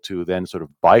potential to then sort of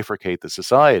bifurcate the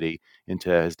society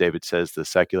into, as David says, the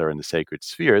secular and the sacred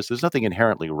spheres. There's nothing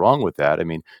inherently wrong with that. I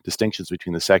mean, distinctions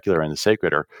between the secular and the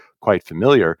sacred are quite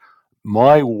familiar.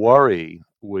 My worry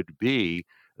would be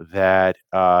that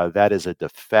that is a de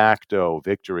facto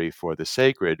victory for the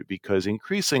sacred, because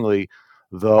increasingly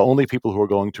the only people who are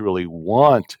going to really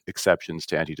want exceptions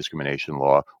to anti-discrimination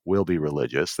law will be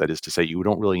religious. That is to say, you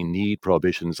don't really need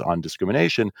prohibitions on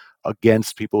discrimination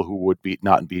against people who would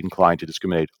not be inclined to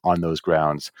discriminate on those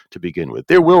grounds to begin with.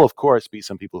 There will, of course, be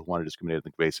some people who want to discriminate on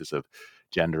the basis of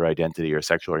gender identity or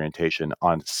sexual orientation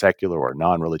on secular or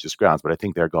non-religious grounds, but I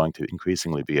think they're going to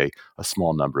increasingly be a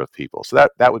small number of people. So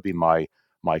that would be my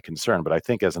concern, but I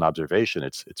think as an observation,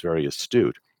 it's very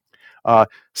astute.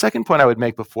 Second point I would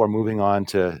make before moving on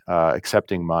to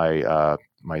accepting my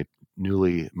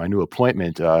new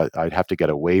appointment, I'd have to get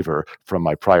a waiver from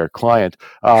my prior client.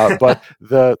 But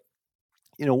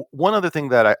one other thing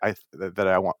that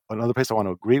I want, another place I want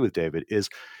to agree with David is,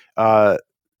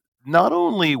 not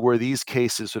only were these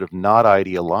cases sort of not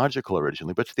ideological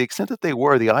originally, but to the extent that they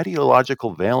were, the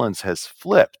ideological valence has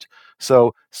flipped.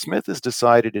 So Smith has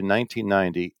decided in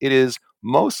 1990 it is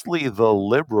mostly the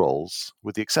liberals,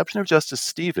 with the exception of Justice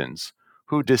Stevens,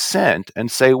 who dissent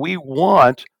and say we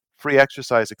want free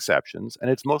exercise exceptions, and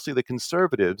it's mostly the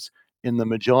conservatives in the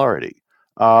majority.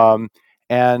 And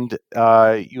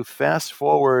you fast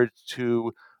forward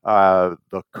to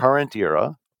the current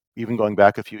era, even going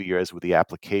back a few years with the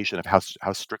application of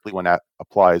how strictly one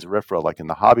applies RFRA, like in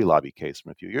the Hobby Lobby case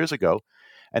from a few years ago.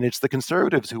 And it's the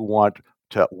conservatives who want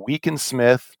to weaken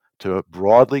Smith, to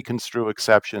broadly construe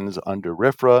exceptions under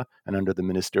RFRA and under the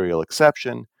ministerial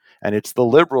exception. And it's the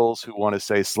liberals who want to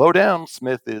say, slow down,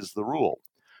 Smith is the rule.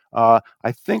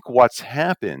 I think what's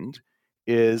happened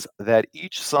is that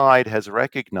each side has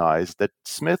recognized that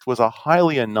Smith was a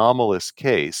highly anomalous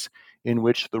case in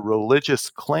which the religious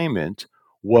claimant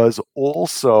was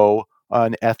also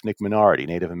an ethnic minority,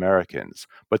 Native Americans,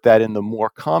 but that in the more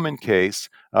common case,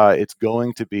 it's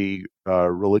going to be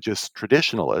religious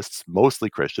traditionalists, mostly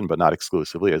Christian, but not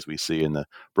exclusively, as we see in the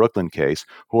Brooklyn case,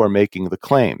 who are making the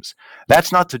claims.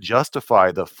 That's not to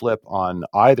justify the flip on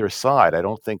either side. I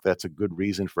don't think that's a good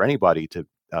reason for anybody to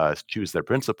choose their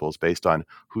principles based on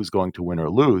who's going to win or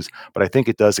lose, but I think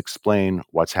it does explain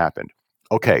what's happened.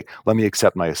 Okay, let me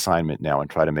accept my assignment now and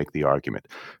try to make the argument.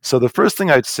 So the first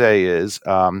thing I'd say is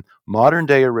modern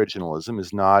day originalism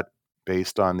is not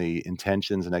based on the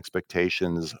intentions and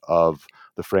expectations of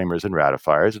the framers and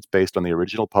ratifiers. It's based on the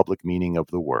original public meaning of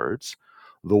the words.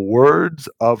 The words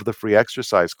of the Free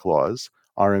Exercise Clause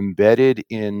are embedded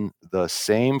in the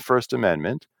same First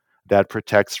Amendment that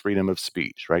protects freedom of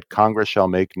speech, right? Congress shall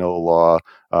make no law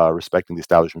respecting the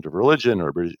establishment of religion or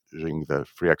abridging the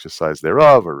free exercise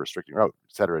thereof or restricting, et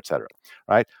cetera,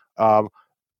 right?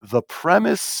 The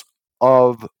premise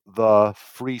of the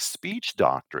free speech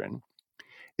doctrine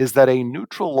is that a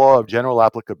neutral law of general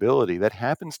applicability that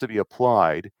happens to be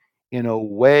applied in a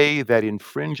way that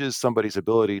infringes somebody's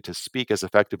ability to speak as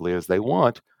effectively as they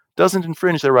want doesn't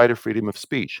infringe their right of freedom of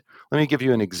speech. Let me give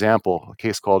you an example, a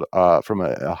case called, from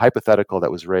a hypothetical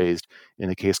that was raised in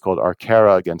a case called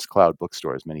Arcara against Cloud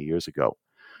Bookstores many years ago.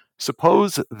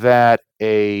 Suppose that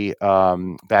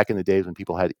back in the days when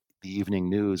people had the evening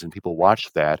news and people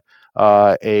watched that,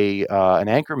 an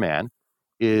anchorman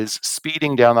is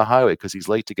speeding down the highway because he's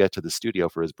late to get to the studio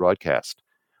for his broadcast.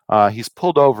 He's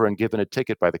pulled over and given a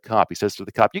ticket by the cop. He says to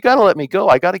the cop, "You got to let me go.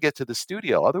 I got to get to the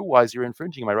studio. Otherwise, you're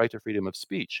infringing my right to freedom of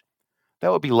speech."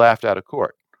 That would be laughed out of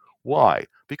court. Why?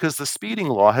 Because the speeding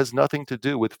law has nothing to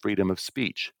do with freedom of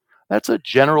speech. That's a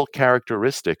general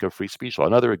characteristic of free speech law.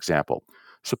 Another example,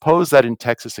 suppose that in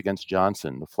Texas against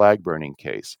Johnson, the flag burning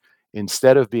case,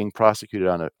 instead of being prosecuted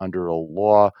under a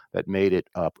law that made it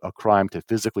a crime to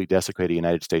physically desecrate a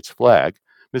United States flag,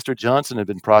 Mr. Johnson had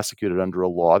been prosecuted under a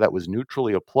law that was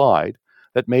neutrally applied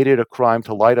that made it a crime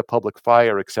to light a public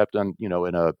fire except in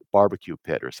a barbecue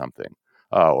pit or something.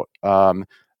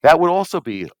 That would also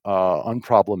be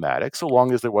unproblematic so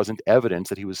long as there wasn't evidence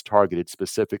that he was targeted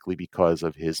specifically because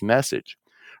of his message,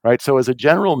 right? So as a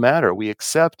general matter, we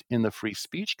accept in the free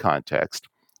speech context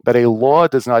that a law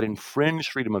does not infringe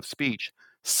freedom of speech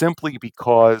simply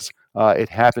because it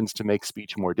happens to make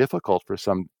speech more difficult for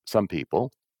some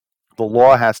people. The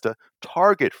law has to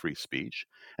target free speech.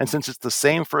 And since it's the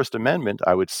same First Amendment,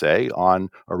 I would say, on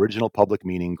original public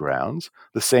meaning grounds,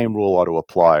 the same rule ought to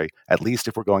apply, at least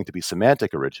if we're going to be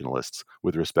semantic originalists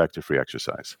with respect to free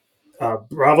exercise.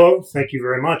 Bravo. Thank you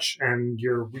very much. And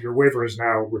your waiver is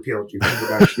now repealed. You can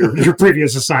go back to your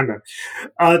previous assignment.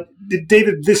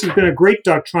 David, this has been a great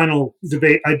doctrinal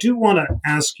debate. I do want to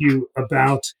ask you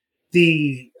about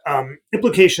the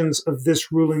implications of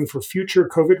this ruling for future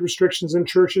COVID restrictions in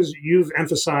churches. You've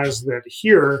emphasized that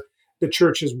here the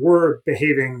churches were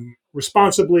behaving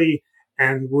responsibly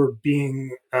and were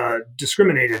being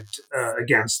discriminated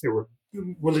against.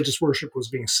 Religious worship was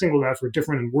being singled out for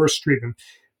different and worse treatment.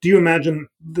 Do you imagine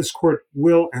this court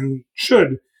will and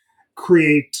should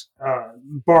create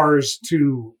bars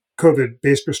to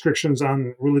COVID-based restrictions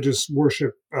on religious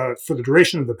worship for the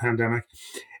duration of the pandemic?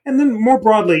 And then more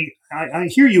broadly, I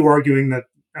hear you arguing that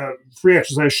free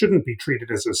exercise shouldn't be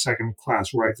treated as a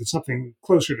second-class right, that something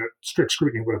closer to strict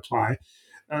scrutiny would apply.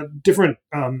 Different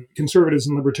conservatives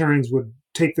and libertarians would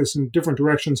take this in different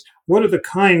directions. What are the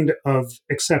kind of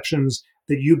exceptions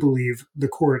that you believe the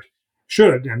court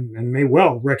should and may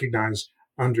well recognize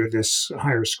under this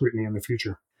higher scrutiny in the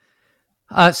future?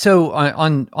 So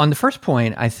on the first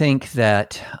point, I think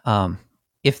that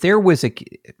if there was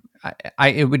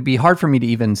it would be hard for me to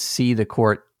even see the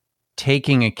court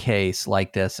taking a case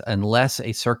like this unless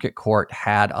a circuit court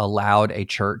had allowed a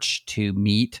church to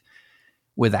meet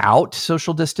without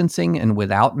social distancing and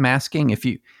without masking.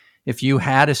 If you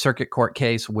had a circuit court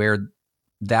case where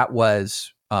that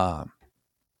was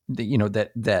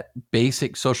that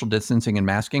basic social distancing and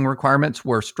masking requirements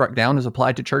were struck down as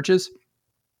applied to churches,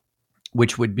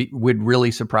 which would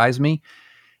really surprise me.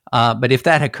 But if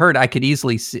that occurred, I could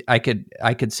easily see, I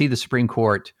could see the Supreme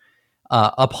Court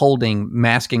upholding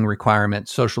masking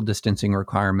requirements, social distancing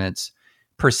requirements,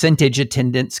 percentage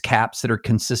attendance caps that are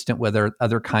consistent with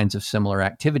other kinds of similar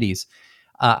activities.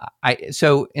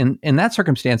 So in that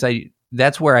circumstance,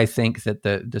 that's where I think that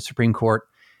the Supreme Court,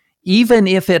 even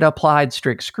if it applied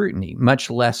strict scrutiny, much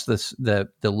less the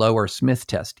lower Smith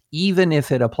test, even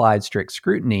if it applied strict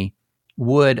scrutiny,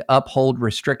 would uphold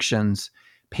restrictions,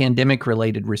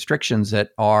 pandemic-related restrictions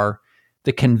that are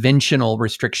the conventional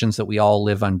restrictions that we all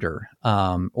live under,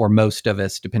 or most of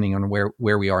us, depending on where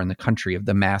we are in the country, of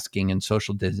the masking and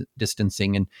social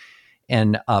distancing.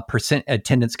 and percent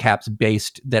attendance caps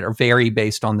that are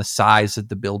based on the size of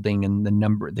the building and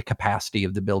the capacity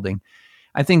of the building.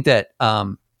 I think that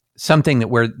something that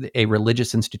where a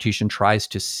religious institution tries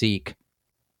to seek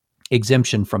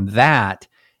exemption from that,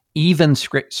 even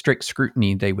strict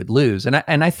scrutiny they would lose. And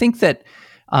I think that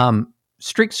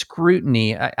strict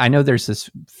scrutiny, I know there's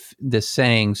this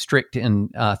saying, strict in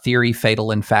theory,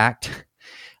 fatal in fact.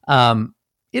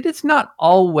 It is not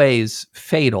always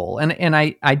fatal. And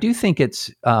I do think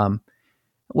it's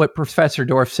what Professor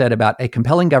Dorff said about a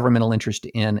compelling governmental interest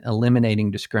in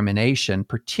eliminating discrimination,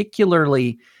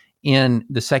 particularly in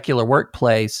the secular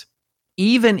workplace,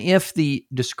 even if the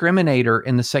discriminator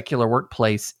in the secular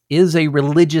workplace is a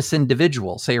religious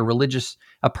individual, say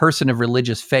a person of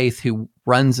religious faith who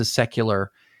runs a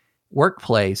secular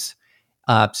workplace,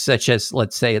 such as,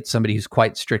 let's say, it's somebody who's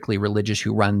quite strictly religious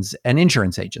who runs an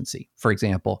insurance agency, for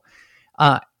example.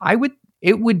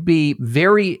 It would be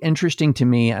very interesting to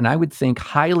me, and I would think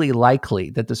highly likely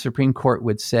that the Supreme Court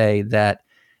would say that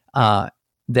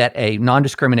that a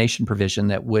non-discrimination provision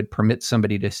that would permit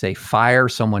somebody to, say, fire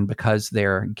someone because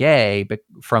they're gay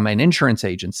from an insurance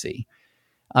agency,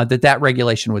 that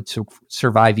regulation would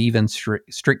survive even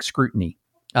strict scrutiny.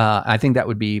 I think that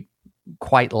would be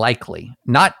quite likely.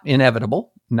 Not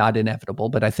inevitable,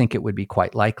 but I think it would be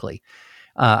quite likely.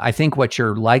 I think what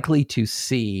you're likely to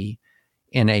see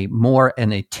in a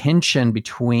tension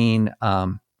between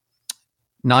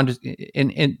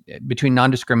between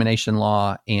non-discrimination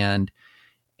law and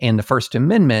the First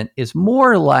Amendment is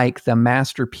more like the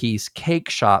Masterpiece Cake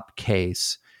Shop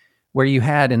case, where you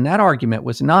had in that argument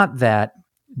was not that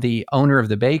the owner of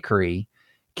the bakery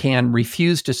can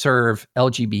refuse to serve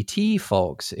LGBT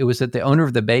folks. It was that the owner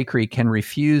of the bakery can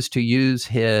refuse to use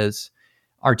his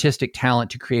artistic talent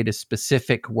to create a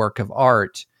specific work of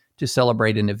art to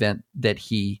celebrate an event that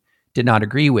he did not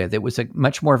agree with. It was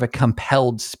much more of a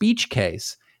compelled speech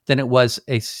case than it was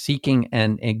seeking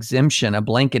an exemption, a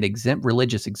blanket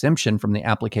religious exemption from the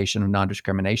application of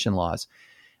non-discrimination laws.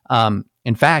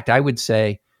 In fact, I would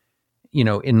say,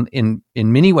 in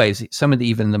many ways, some of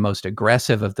even the most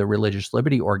aggressive of the religious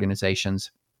liberty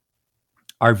organizations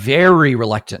are very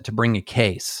reluctant to bring a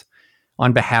case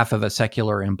on behalf of a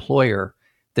secular employer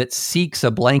that seeks a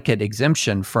blanket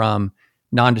exemption from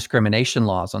non-discrimination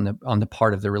laws on the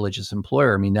part of the religious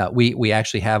employer. I mean, we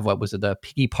actually have what was the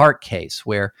Piggy Park case,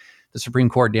 where the Supreme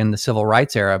Court in the civil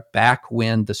rights era, back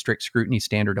when the strict scrutiny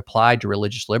standard applied to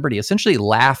religious liberty, essentially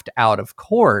laughed out of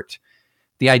court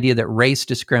the idea that race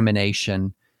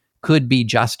discrimination could be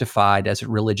justified as a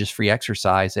religious free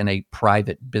exercise in a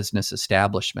private business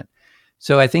establishment.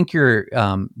 So I think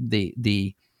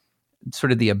the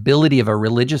sort of the ability of a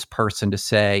religious person to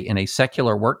say in a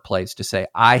secular workplace to say,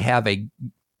 I have a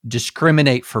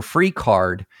discriminate for free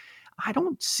card. I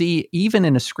don't see, even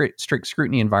in a strict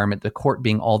scrutiny environment, the court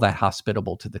being all that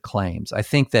hospitable to the claims. I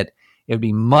think that it's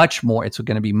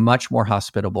going to be much more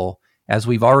hospitable, as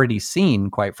we've already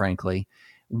seen, quite frankly,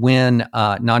 when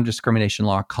non-discrimination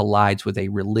law collides with a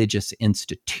religious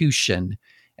institution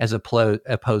as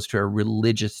opposed to a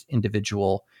religious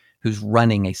individual who's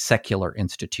running a secular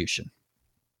institution.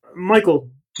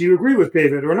 Michael, do you agree with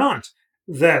David or not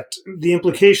that the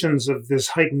implications of this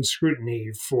heightened scrutiny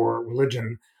for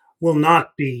religion will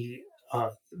not be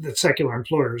that secular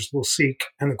employers will seek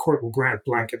and the court will grant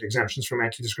blanket exemptions from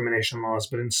anti-discrimination laws,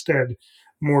 but instead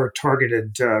more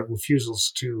targeted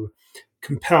refusals to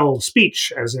compel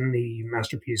speech, as in the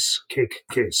Masterpiece Cake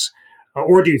case?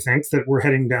 Or do you think that we're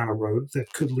heading down a road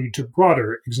that could lead to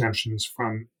broader exemptions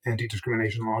from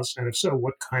anti-discrimination laws? And if so,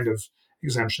 what kind of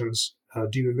exemptions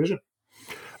do you envision?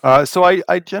 So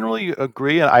I generally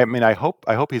agree, and I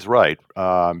hope he's right,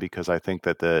 because I think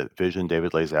that the vision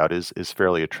David lays out is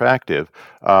fairly attractive.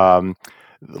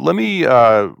 Let me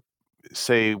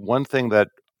say one thing that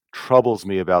troubles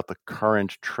me about the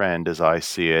current trend as I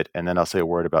see it, and then I'll say a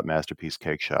word about Masterpiece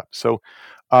Cake Shop. So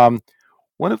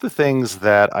one of the things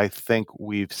that I think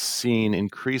we've seen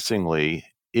increasingly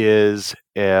is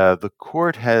the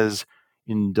court has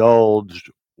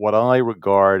indulged what I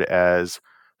regard as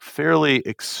fairly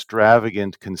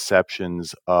extravagant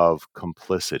conceptions of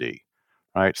complicity,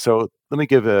 right? So let me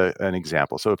give an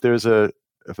example. So if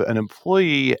an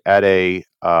employee at a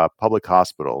public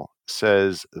hospital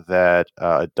says that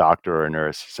a doctor or a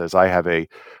nurse says, I have a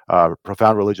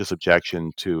profound religious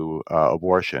objection to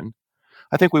abortion,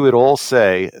 I think we would all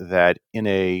say that in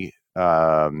a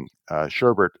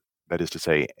Sherbert, that is to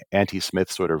say,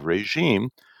 anti-Smith sort of regime,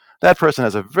 that person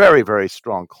has a very, very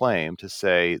strong claim to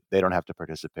say they don't have to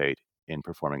participate in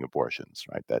performing abortions,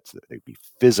 right? They'd be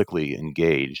physically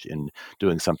engaged in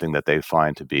doing something that they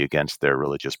find to be against their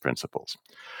religious principles.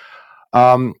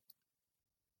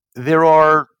 there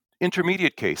are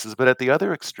intermediate cases, but at the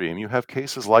other extreme, you have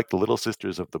cases like the Little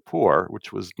Sisters of the Poor,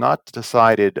 which was not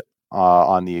decided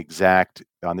on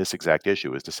this exact issue.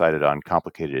 It was decided on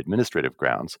complicated administrative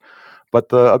grounds. But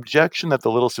the objection that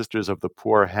the Little Sisters of the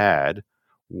Poor had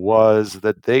was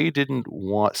that they didn't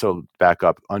want, so back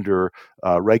up, under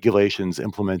regulations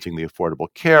implementing the Affordable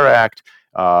Care Act,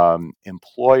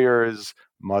 employers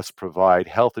must provide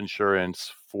health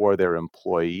insurance for their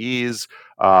employees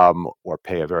or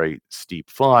pay a very steep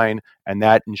fine, and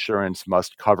that insurance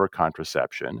must cover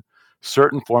contraception.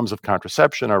 Certain forms of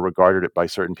contraception are regarded by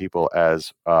certain people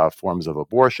as forms of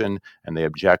abortion, and they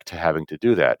object to having to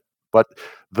do that. But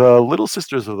the Little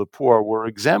Sisters of the Poor were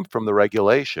exempt from the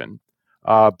regulation,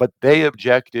 but they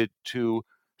objected to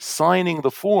signing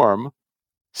the form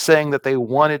saying that they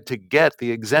wanted to get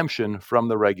the exemption from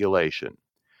the regulation.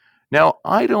 Now,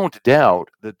 I don't doubt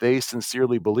that they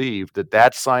sincerely believed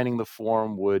that signing the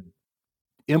form would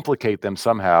implicate them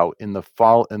somehow in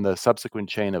the subsequent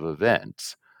chain of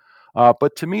events.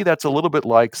 But to me, that's a little bit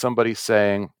like somebody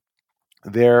saying,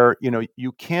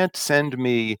 you can't send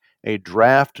me a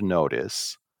draft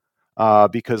notice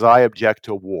because I object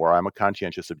to war. I'm a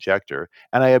conscientious objector.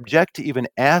 And I object to even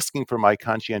asking for my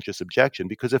conscientious objection,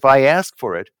 because if I ask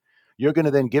for it, you're going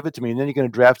to then give it to me, and then you're going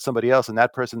to draft somebody else, and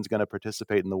that person's going to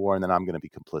participate in the war, and then I'm going to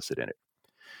be complicit in it.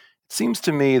 It seems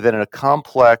to me that in a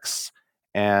complex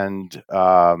and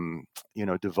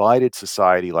divided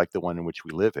society like the one in which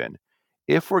we live in,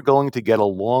 if we're going to get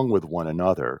along with one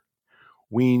another,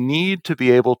 we need to be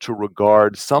able to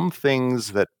regard some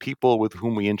things that people with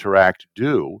whom we interact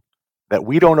do that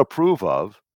we don't approve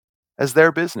of as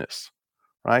their business,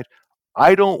 right?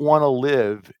 I don't want to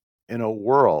live in a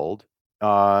world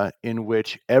in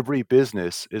which every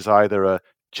business is either a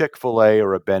Chick-fil-A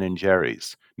or a Ben &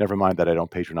 Jerry's. Never mind that I don't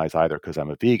patronize either because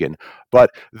I'm a vegan. But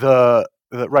the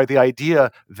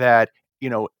idea that,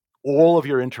 all of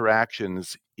your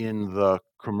interactions in the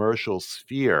commercial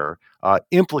sphere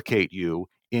implicate you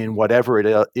in whatever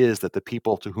it is that the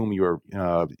people to whom you're,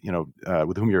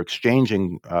 with whom you're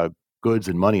exchanging goods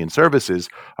and money and services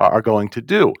are going to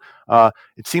do.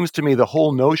 It seems to me the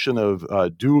whole notion of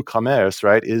du commerce,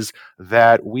 right, is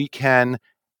that we can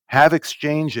have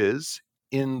exchanges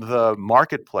in the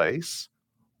marketplace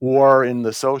or in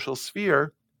the social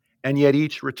sphere, and yet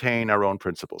each retain our own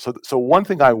principles. So one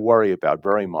thing I worry about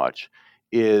very much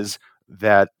is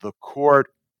that the court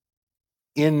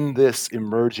in this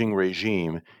emerging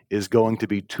regime is going to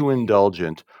be too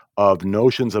indulgent of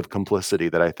notions of complicity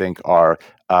that I think are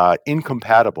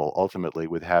incompatible ultimately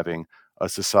with having a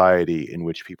society in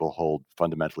which people hold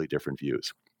fundamentally different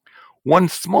views. One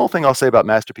small thing I'll say about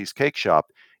Masterpiece Cake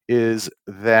Shop is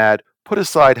that, put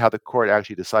aside how the court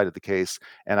actually decided the case,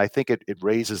 and I think it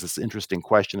raises this interesting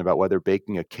question about whether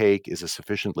baking a cake is a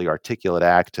sufficiently articulate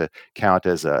act to count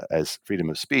as freedom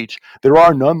of speech. There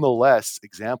are nonetheless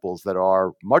examples that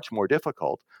are much more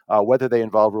difficult, whether they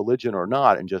involve religion or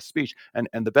not, and just speech. And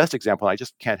the best example, and I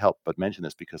just can't help but mention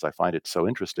this because I find it so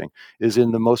interesting, is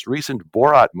in the most recent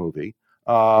Borat movie.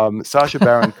 Sacha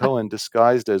Baron Cohen,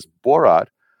 disguised as Borat,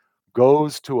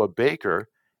 goes to a baker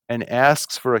and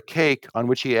asks for a cake on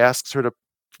which he asks her to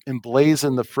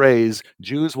emblazon the phrase,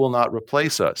 "Jews will not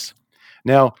replace us."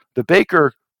 Now, the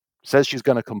baker says she's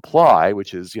going to comply,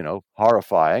 which is,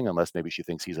 horrifying, unless maybe she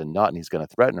thinks he's a nut and he's going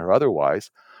to threaten her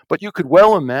otherwise. But you could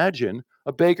well imagine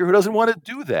a baker who doesn't want to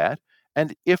do that.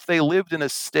 And if they lived in a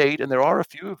state, and there are a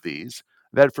few of these,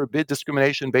 that forbid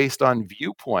discrimination based on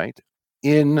viewpoint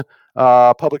in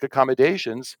public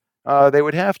accommodations, they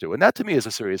would have to. And that to me is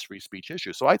a serious free speech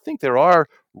issue. So I think there are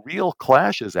real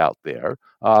clashes out there,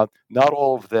 not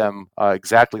all of them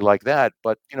exactly like that,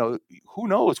 but who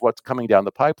knows what's coming down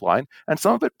the pipeline, and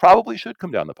some of it probably should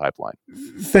come down the pipeline.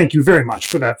 Thank you very much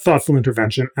for that thoughtful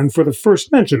intervention and for the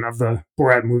first mention of the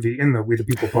Borat movie in the We the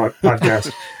People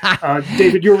podcast.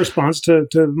 David, your response to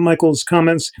Michael's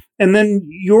comments, and then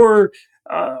your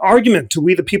argument to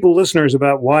We the People listeners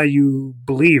about why you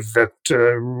believe that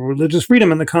religious freedom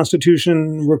and the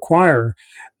Constitution require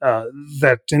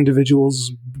that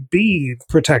individuals be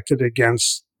protected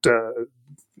against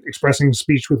expressing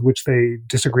speech with which they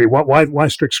disagree. Why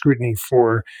strict scrutiny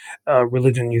for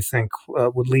religion, you think,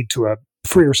 would lead to a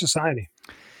freer society?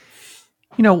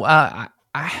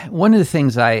 One of the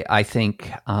things I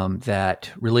think that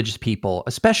religious people,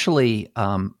 especially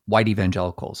white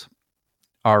evangelicals,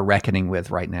 are reckoning with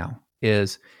right now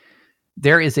is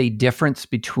there is a difference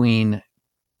between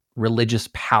religious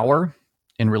power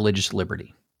and religious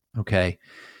liberty. Okay.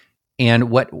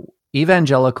 And what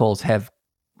evangelicals have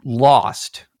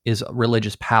lost is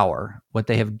religious power. What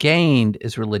they have gained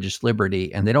is religious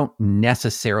liberty, and they don't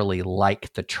necessarily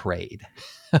like the trade.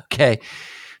 Okay.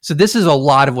 So this is a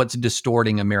lot of what's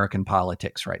distorting American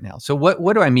politics right now. So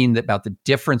what do I mean about the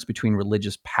difference between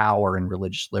religious power and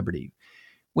religious liberty?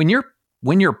 When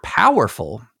you're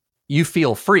powerful, you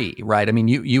feel free, right? I mean,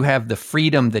 you have the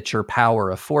freedom that your power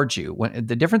affords you. When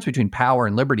the difference between power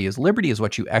and liberty is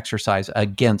what you exercise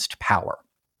against power.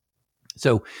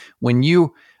 So when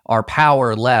you are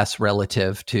powerless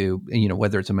relative to,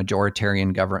 whether it's a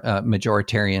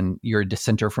majoritarian, you're a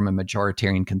dissenter from a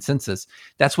majoritarian consensus,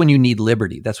 that's when you need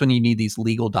liberty. That's when you need these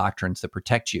legal doctrines that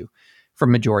protect you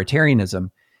from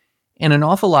majoritarianism. And an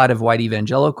awful lot of white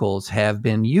evangelicals have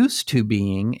been used to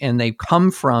being, and they've come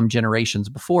from generations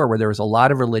before where there was a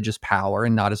lot of religious power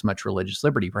and not as much religious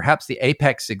liberty. Perhaps the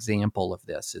apex example of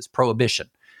this is prohibition.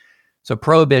 So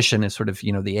prohibition is sort of,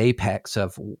 the apex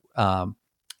of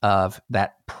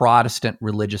that Protestant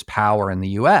religious power in the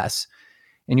U.S.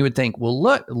 And you would think, well,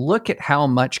 look at how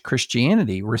much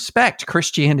respect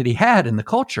Christianity had in the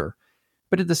culture.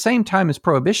 But at the same time as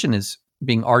prohibition is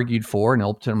being argued for and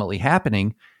ultimately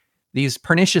happening, these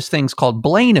pernicious things called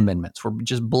Blaine Amendments were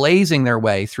just blazing their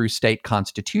way through state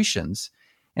constitutions.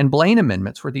 And Blaine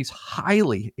Amendments were these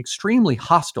extremely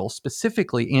hostile,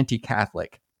 specifically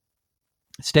anti-Catholic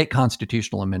state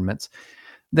constitutional amendments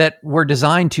that were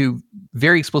designed to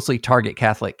very explicitly target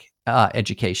Catholic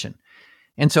education.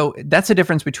 And so that's the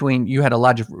difference between you had a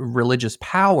lot of religious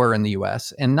power in the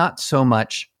U.S. and not so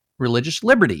much religious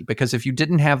liberty, because if you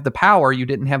didn't have the power, you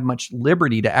didn't have much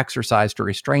liberty to exercise to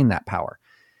restrain that power.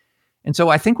 And so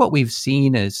I think what we've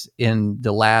seen is in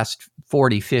the last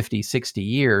 40, 50, 60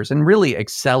 years, and really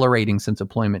accelerating since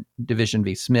Employment Division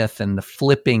v. Smith and the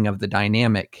flipping of the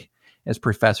dynamic, as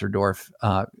Professor Dorff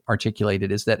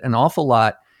articulated, is that an awful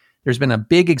lot, there's been a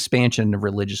big expansion of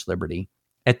religious liberty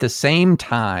at the same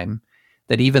time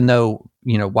that even though,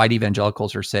 white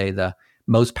evangelicals are, say, the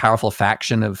most powerful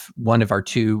faction of one of our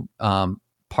two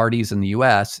parties in the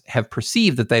U.S., have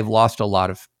perceived that they've lost a lot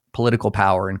of political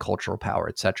power and cultural power,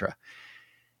 et cetera.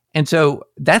 And so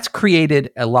that's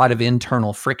created a lot of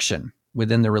internal friction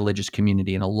within the religious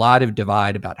community and a lot of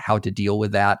divide about how to deal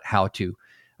with that, how to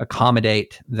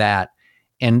accommodate that.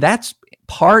 And that's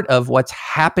part of what's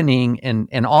happening,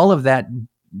 and all of that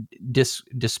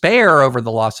despair over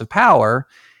the loss of power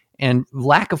and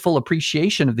lack of full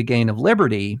appreciation of the gain of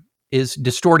liberty is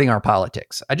distorting our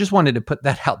politics. I just wanted to put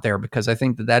that out there because I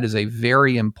think that is a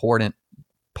very important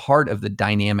part of the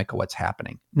dynamic of what's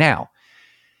happening. Now,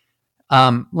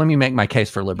 let me make my case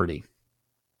for liberty.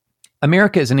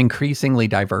 America is an increasingly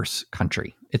diverse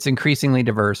country. It's increasingly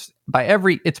diverse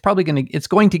it's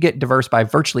going to get diverse by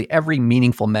virtually every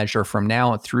meaningful measure from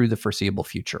now through the foreseeable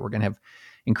future. We're going to have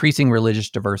increasing religious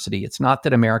diversity. It's not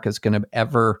that America is going to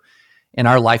ever, in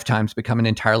our lifetimes, become an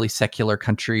entirely secular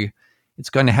country. It's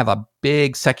going to have a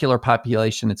big secular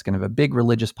population. It's going to have a big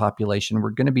religious population.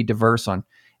 We're going to be diverse on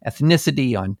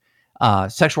ethnicity, on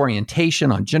sexual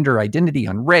orientation, on gender identity,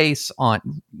 on race,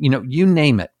 on, you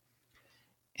name it.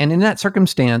 And in that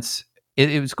circumstance,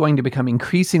 it was going to become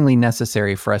increasingly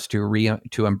necessary for us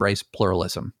to embrace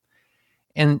pluralism.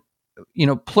 And,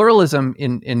 pluralism,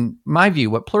 in my view,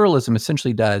 what pluralism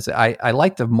essentially does, I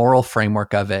like the moral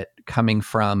framework of it coming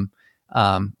from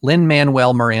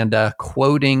Lin-Manuel Miranda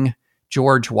quoting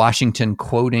George Washington,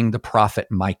 quoting the prophet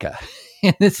Micah.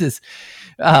 And this is,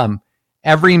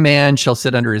 every man shall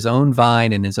sit under his own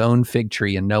vine and his own fig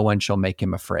tree, and no one shall make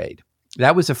him afraid.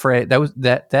 That was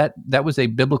a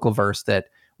biblical verse that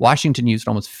Washington used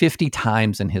almost 50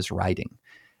 times in his writing,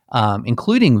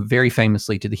 including very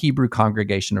famously to the Hebrew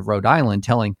congregation of Rhode Island,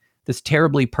 telling this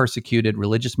terribly persecuted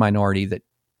religious minority that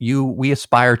we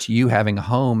aspire to you having a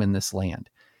home in this land.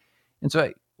 And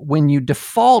so when you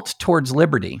default towards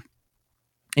liberty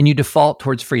and you default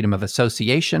towards freedom of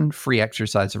association, free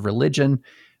exercise of religion,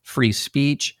 free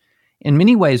speech, in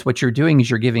many ways, what you're doing is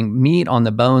you're giving meat on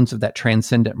the bones of that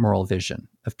transcendent moral vision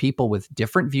of people with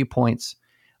different viewpoints,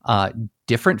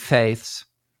 different faiths,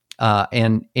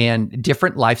 and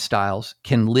different lifestyles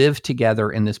can live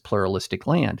together in this pluralistic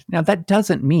land. Now, that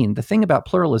doesn't mean, the thing about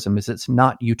pluralism is it's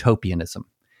not utopianism.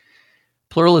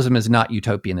 Pluralism is not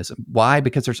utopianism. Why?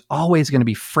 Because there's always going to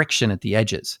be friction at the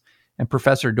edges. And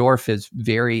Professor Dorff has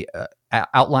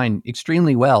outlined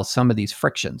extremely well some of these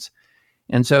frictions.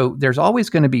 And so there's always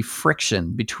going to be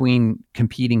friction between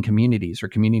competing communities or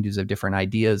communities of different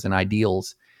ideas and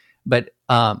ideals. But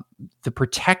strong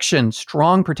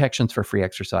protections for free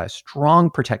exercise, strong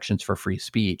protections for free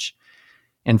speech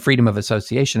and freedom of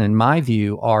association, in my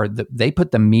view, they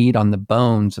put the meat on the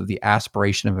bones of the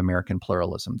aspiration of American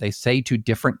pluralism. They say to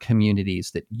different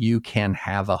communities that you can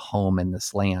have a home in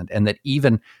this land, and that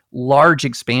even large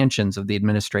expansions of the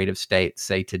administrative state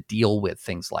say to deal with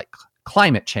things like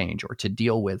climate change or to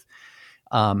deal with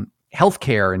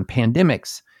healthcare and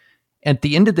pandemics, at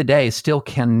the end of the day, still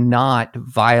cannot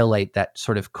violate that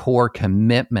sort of core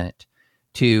commitment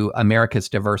to America's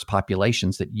diverse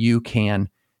populations that you can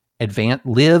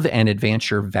live and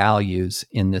advance your values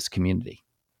in this community.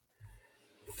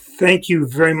 Thank you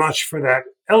very much for that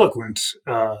eloquent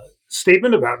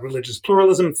statement about religious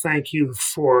pluralism. Thank you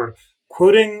for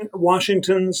quoting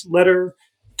Washington's letter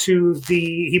to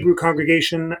the Hebrew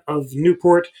congregation of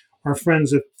Newport. Our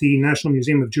friends at the National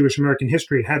Museum of Jewish American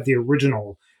History had the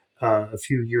original a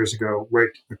few years ago, right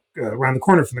around the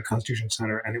corner from the Constitution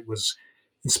Center, and it was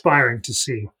inspiring to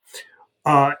see.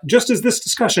 Just as this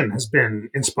discussion has been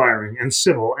inspiring and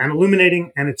civil and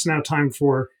illuminating, and it's now time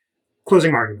for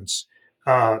closing arguments.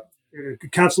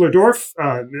 Councillor Dorff,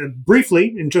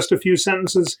 briefly, in just a few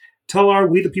sentences, tell our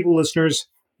We the People listeners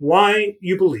why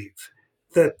you believe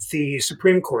that the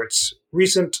Supreme Court's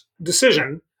recent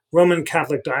decision, Roman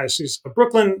Catholic Diocese of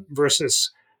Brooklyn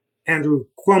versus Andrew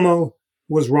Cuomo,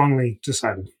 was wrongly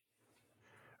decided.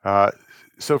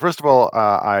 So first of all,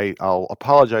 I'll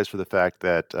apologize for the fact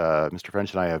that Mr.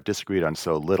 French and I have disagreed on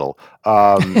so little.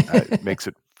 It makes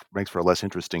for a less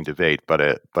interesting debate, but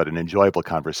an enjoyable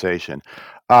conversation.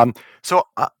 So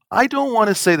I don't want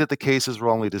to say that the case is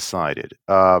wrongly decided.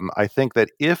 I think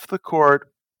that if the court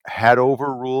had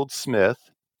overruled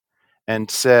Smith and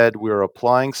said we're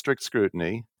applying strict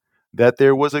scrutiny, that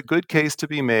there was a good case to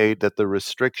be made that the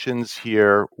restrictions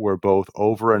here were both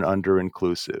over and under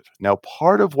inclusive. Now,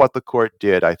 part of what the court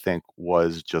did, I think,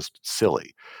 was just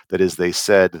silly. That is, they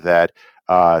said that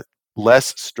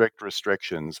less strict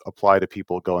restrictions apply to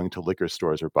people going to liquor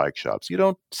stores or bike shops. You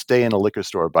don't stay in a liquor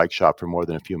store or bike shop for more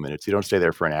than a few minutes. You don't stay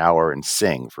there for an hour and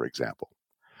sing, for example.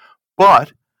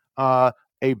 But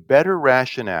a better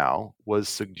rationale was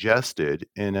suggested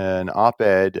in an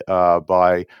op-ed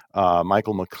by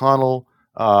Michael McConnell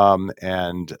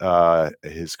and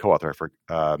his co-author,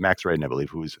 Max Radin, I believe,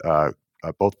 who's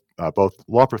both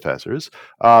law professors,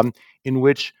 in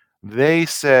which they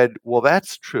said, well,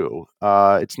 that's true.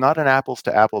 It's not an apples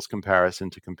to apples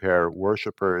comparison to compare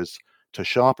worshipers to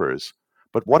shoppers.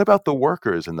 But what about the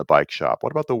workers in the bike shop?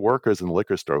 What about the workers in the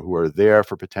liquor store who are there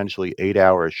for potentially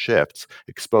 8-hour shifts,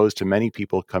 exposed to many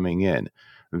people coming in?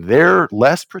 They're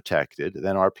less protected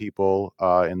than are people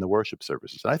in the worship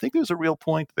services. And I think there's a real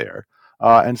point there.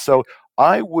 And so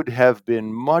I would have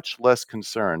been much less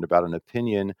concerned about an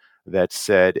opinion that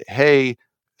said, hey,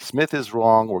 Smith is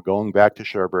wrong, we're going back to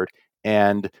Sherbert,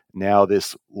 and now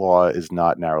this law is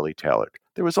not narrowly tailored.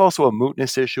 There was also a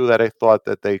mootness issue that I thought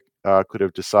that they could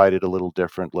have decided a little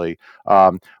differently.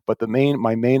 But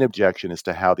my main objection is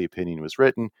to how the opinion was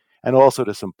written, and also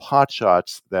to some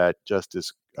potshots that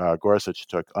Justice Gorsuch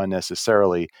took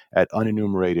unnecessarily at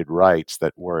unenumerated rights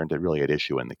that weren't really at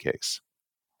issue in the case.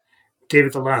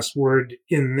 David, the last word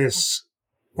in this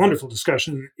wonderful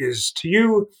discussion is to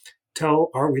you. Tell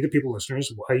our We the People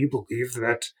listeners why you believe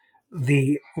that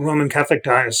the Roman Catholic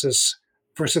Diocese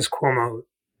versus Cuomo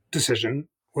decision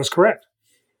was correct.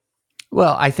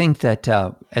 Well, I think that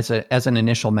as an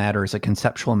initial matter, as a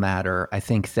conceptual matter, I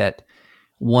think that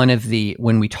when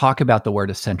we talk about the word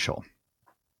essential,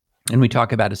 and we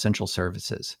talk about essential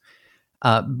services,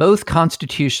 both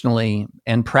constitutionally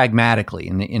and pragmatically,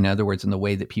 in other words, in the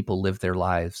way that people live their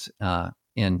lives,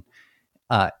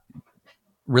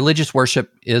 religious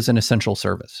worship is an essential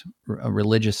service. A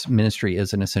religious ministry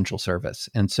is an essential service,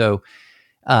 and so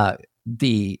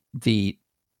the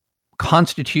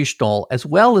constitutional as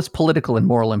well as political and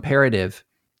moral imperative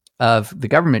of the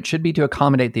government should be to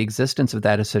accommodate the existence of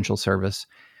that essential service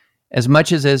as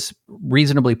much as is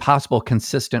reasonably possible,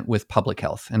 consistent with public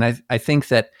health. And I think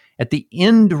that at the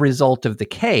end result of the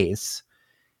case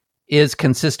is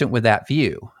consistent with that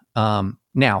view.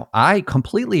 Now, I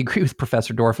completely agree with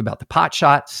Professor Dorff about the pot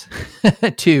shots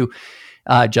to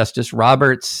Justice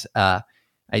Roberts.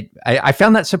 I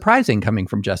found that surprising coming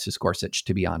from Justice Gorsuch,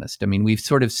 to be honest. I mean, we've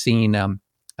sort of seen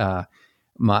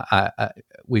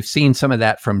we've seen some of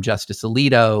that from Justice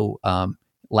Alito.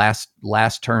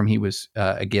 Last term, he was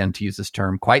again, to use this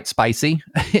term, quite spicy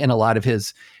in a lot of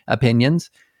his opinions.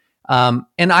 And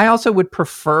I also would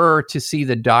prefer to see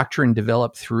the doctrine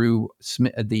develop through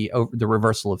the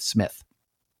reversal of Smith.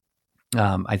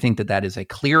 I think that is a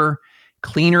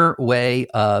cleaner way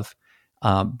of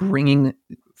bringing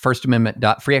First Amendment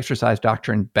free exercise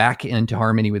doctrine back into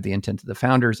harmony with the intent of the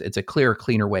founders. It's a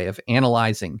cleaner way of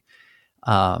analyzing,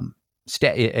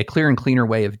 a clear and cleaner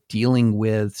way of dealing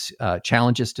with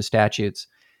challenges to statutes.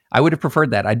 I would have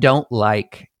preferred that. I don't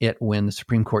like it when the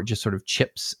Supreme Court just sort of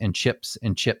chips and chips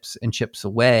and chips and chips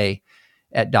away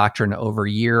at doctrine over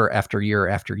year after year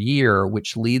after year,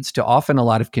 which leads to often a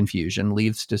lot of confusion,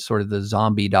 leads to sort of the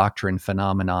zombie doctrine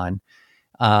phenomenon.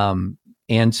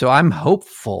 And so I'm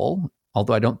hopeful,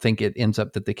 although I don't think it ends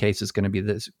up that the case is going to be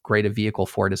this great a vehicle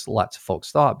for it as lots of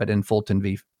folks thought, but in Fulton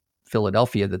v.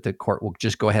 Philadelphia, that the court will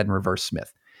just go ahead and reverse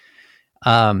Smith.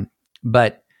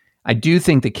 But I do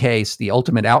think the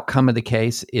ultimate outcome of the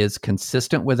case is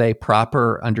consistent with a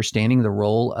proper understanding of the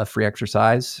role of free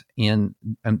exercise in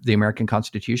the American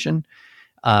Constitution.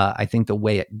 I think the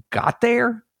way it got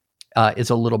there is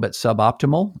a little bit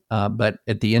suboptimal, but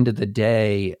at the end of the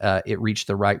day, it reached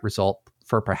the right result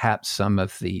for perhaps some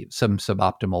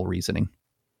suboptimal reasoning.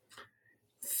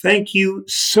 Thank you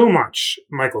so much,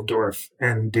 Michael Dorf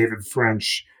and David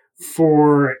French,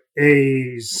 for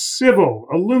a civil,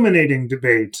 illuminating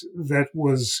debate that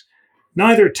was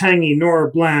neither tangy nor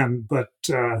bland, but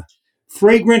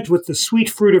fragrant with the sweet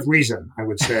fruit of reason, I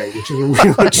would say, which is a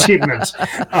real achievement.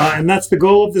 And that's the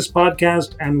goal of this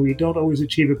podcast, and we don't always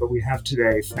achieve it, but we have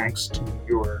today, thanks to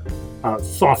your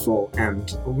thoughtful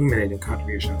and illuminating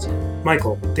contributions.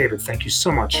 Michael, David, thank you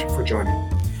so much for joining.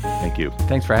 Thank you.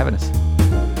 Thanks for having us.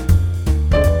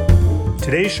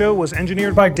 Today's show was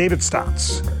engineered by David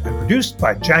Stotts and produced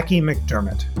by Jackie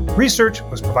McDermott. Research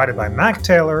was provided by Mac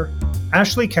Taylor,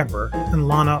 Ashley Kemper, and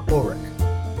Lana Ulrich.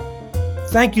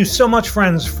 Thank you so much,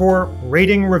 friends, for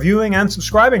rating, reviewing, and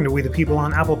subscribing to We the People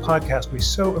on Apple Podcast. We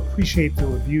so appreciate the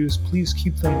reviews. Please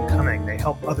keep them coming. They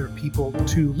help other people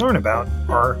to learn about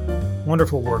our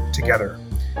wonderful work together.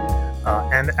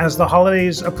 And as the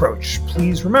holidays approach,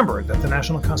 please remember that the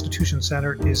National Constitution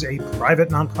Center is a private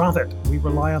nonprofit. We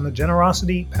rely on the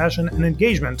generosity, passion, and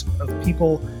engagement of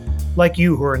people like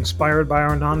you who are inspired by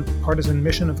our nonpartisan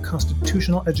mission of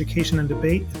constitutional education and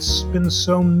debate. It's been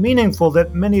so meaningful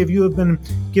that many of you have been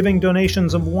giving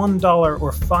donations of $1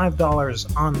 or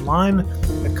 $5 online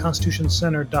at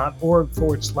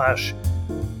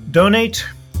constitutioncenter.org/donate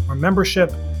or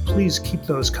membership. Please keep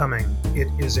those coming. It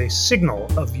is a signal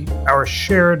of our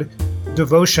shared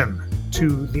devotion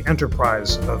to the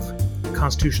enterprise of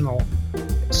constitutional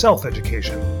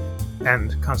self-education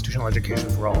and constitutional education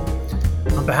for all.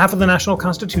 On behalf of the National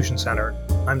Constitution Center,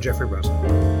 I'm Jeffrey Rosen.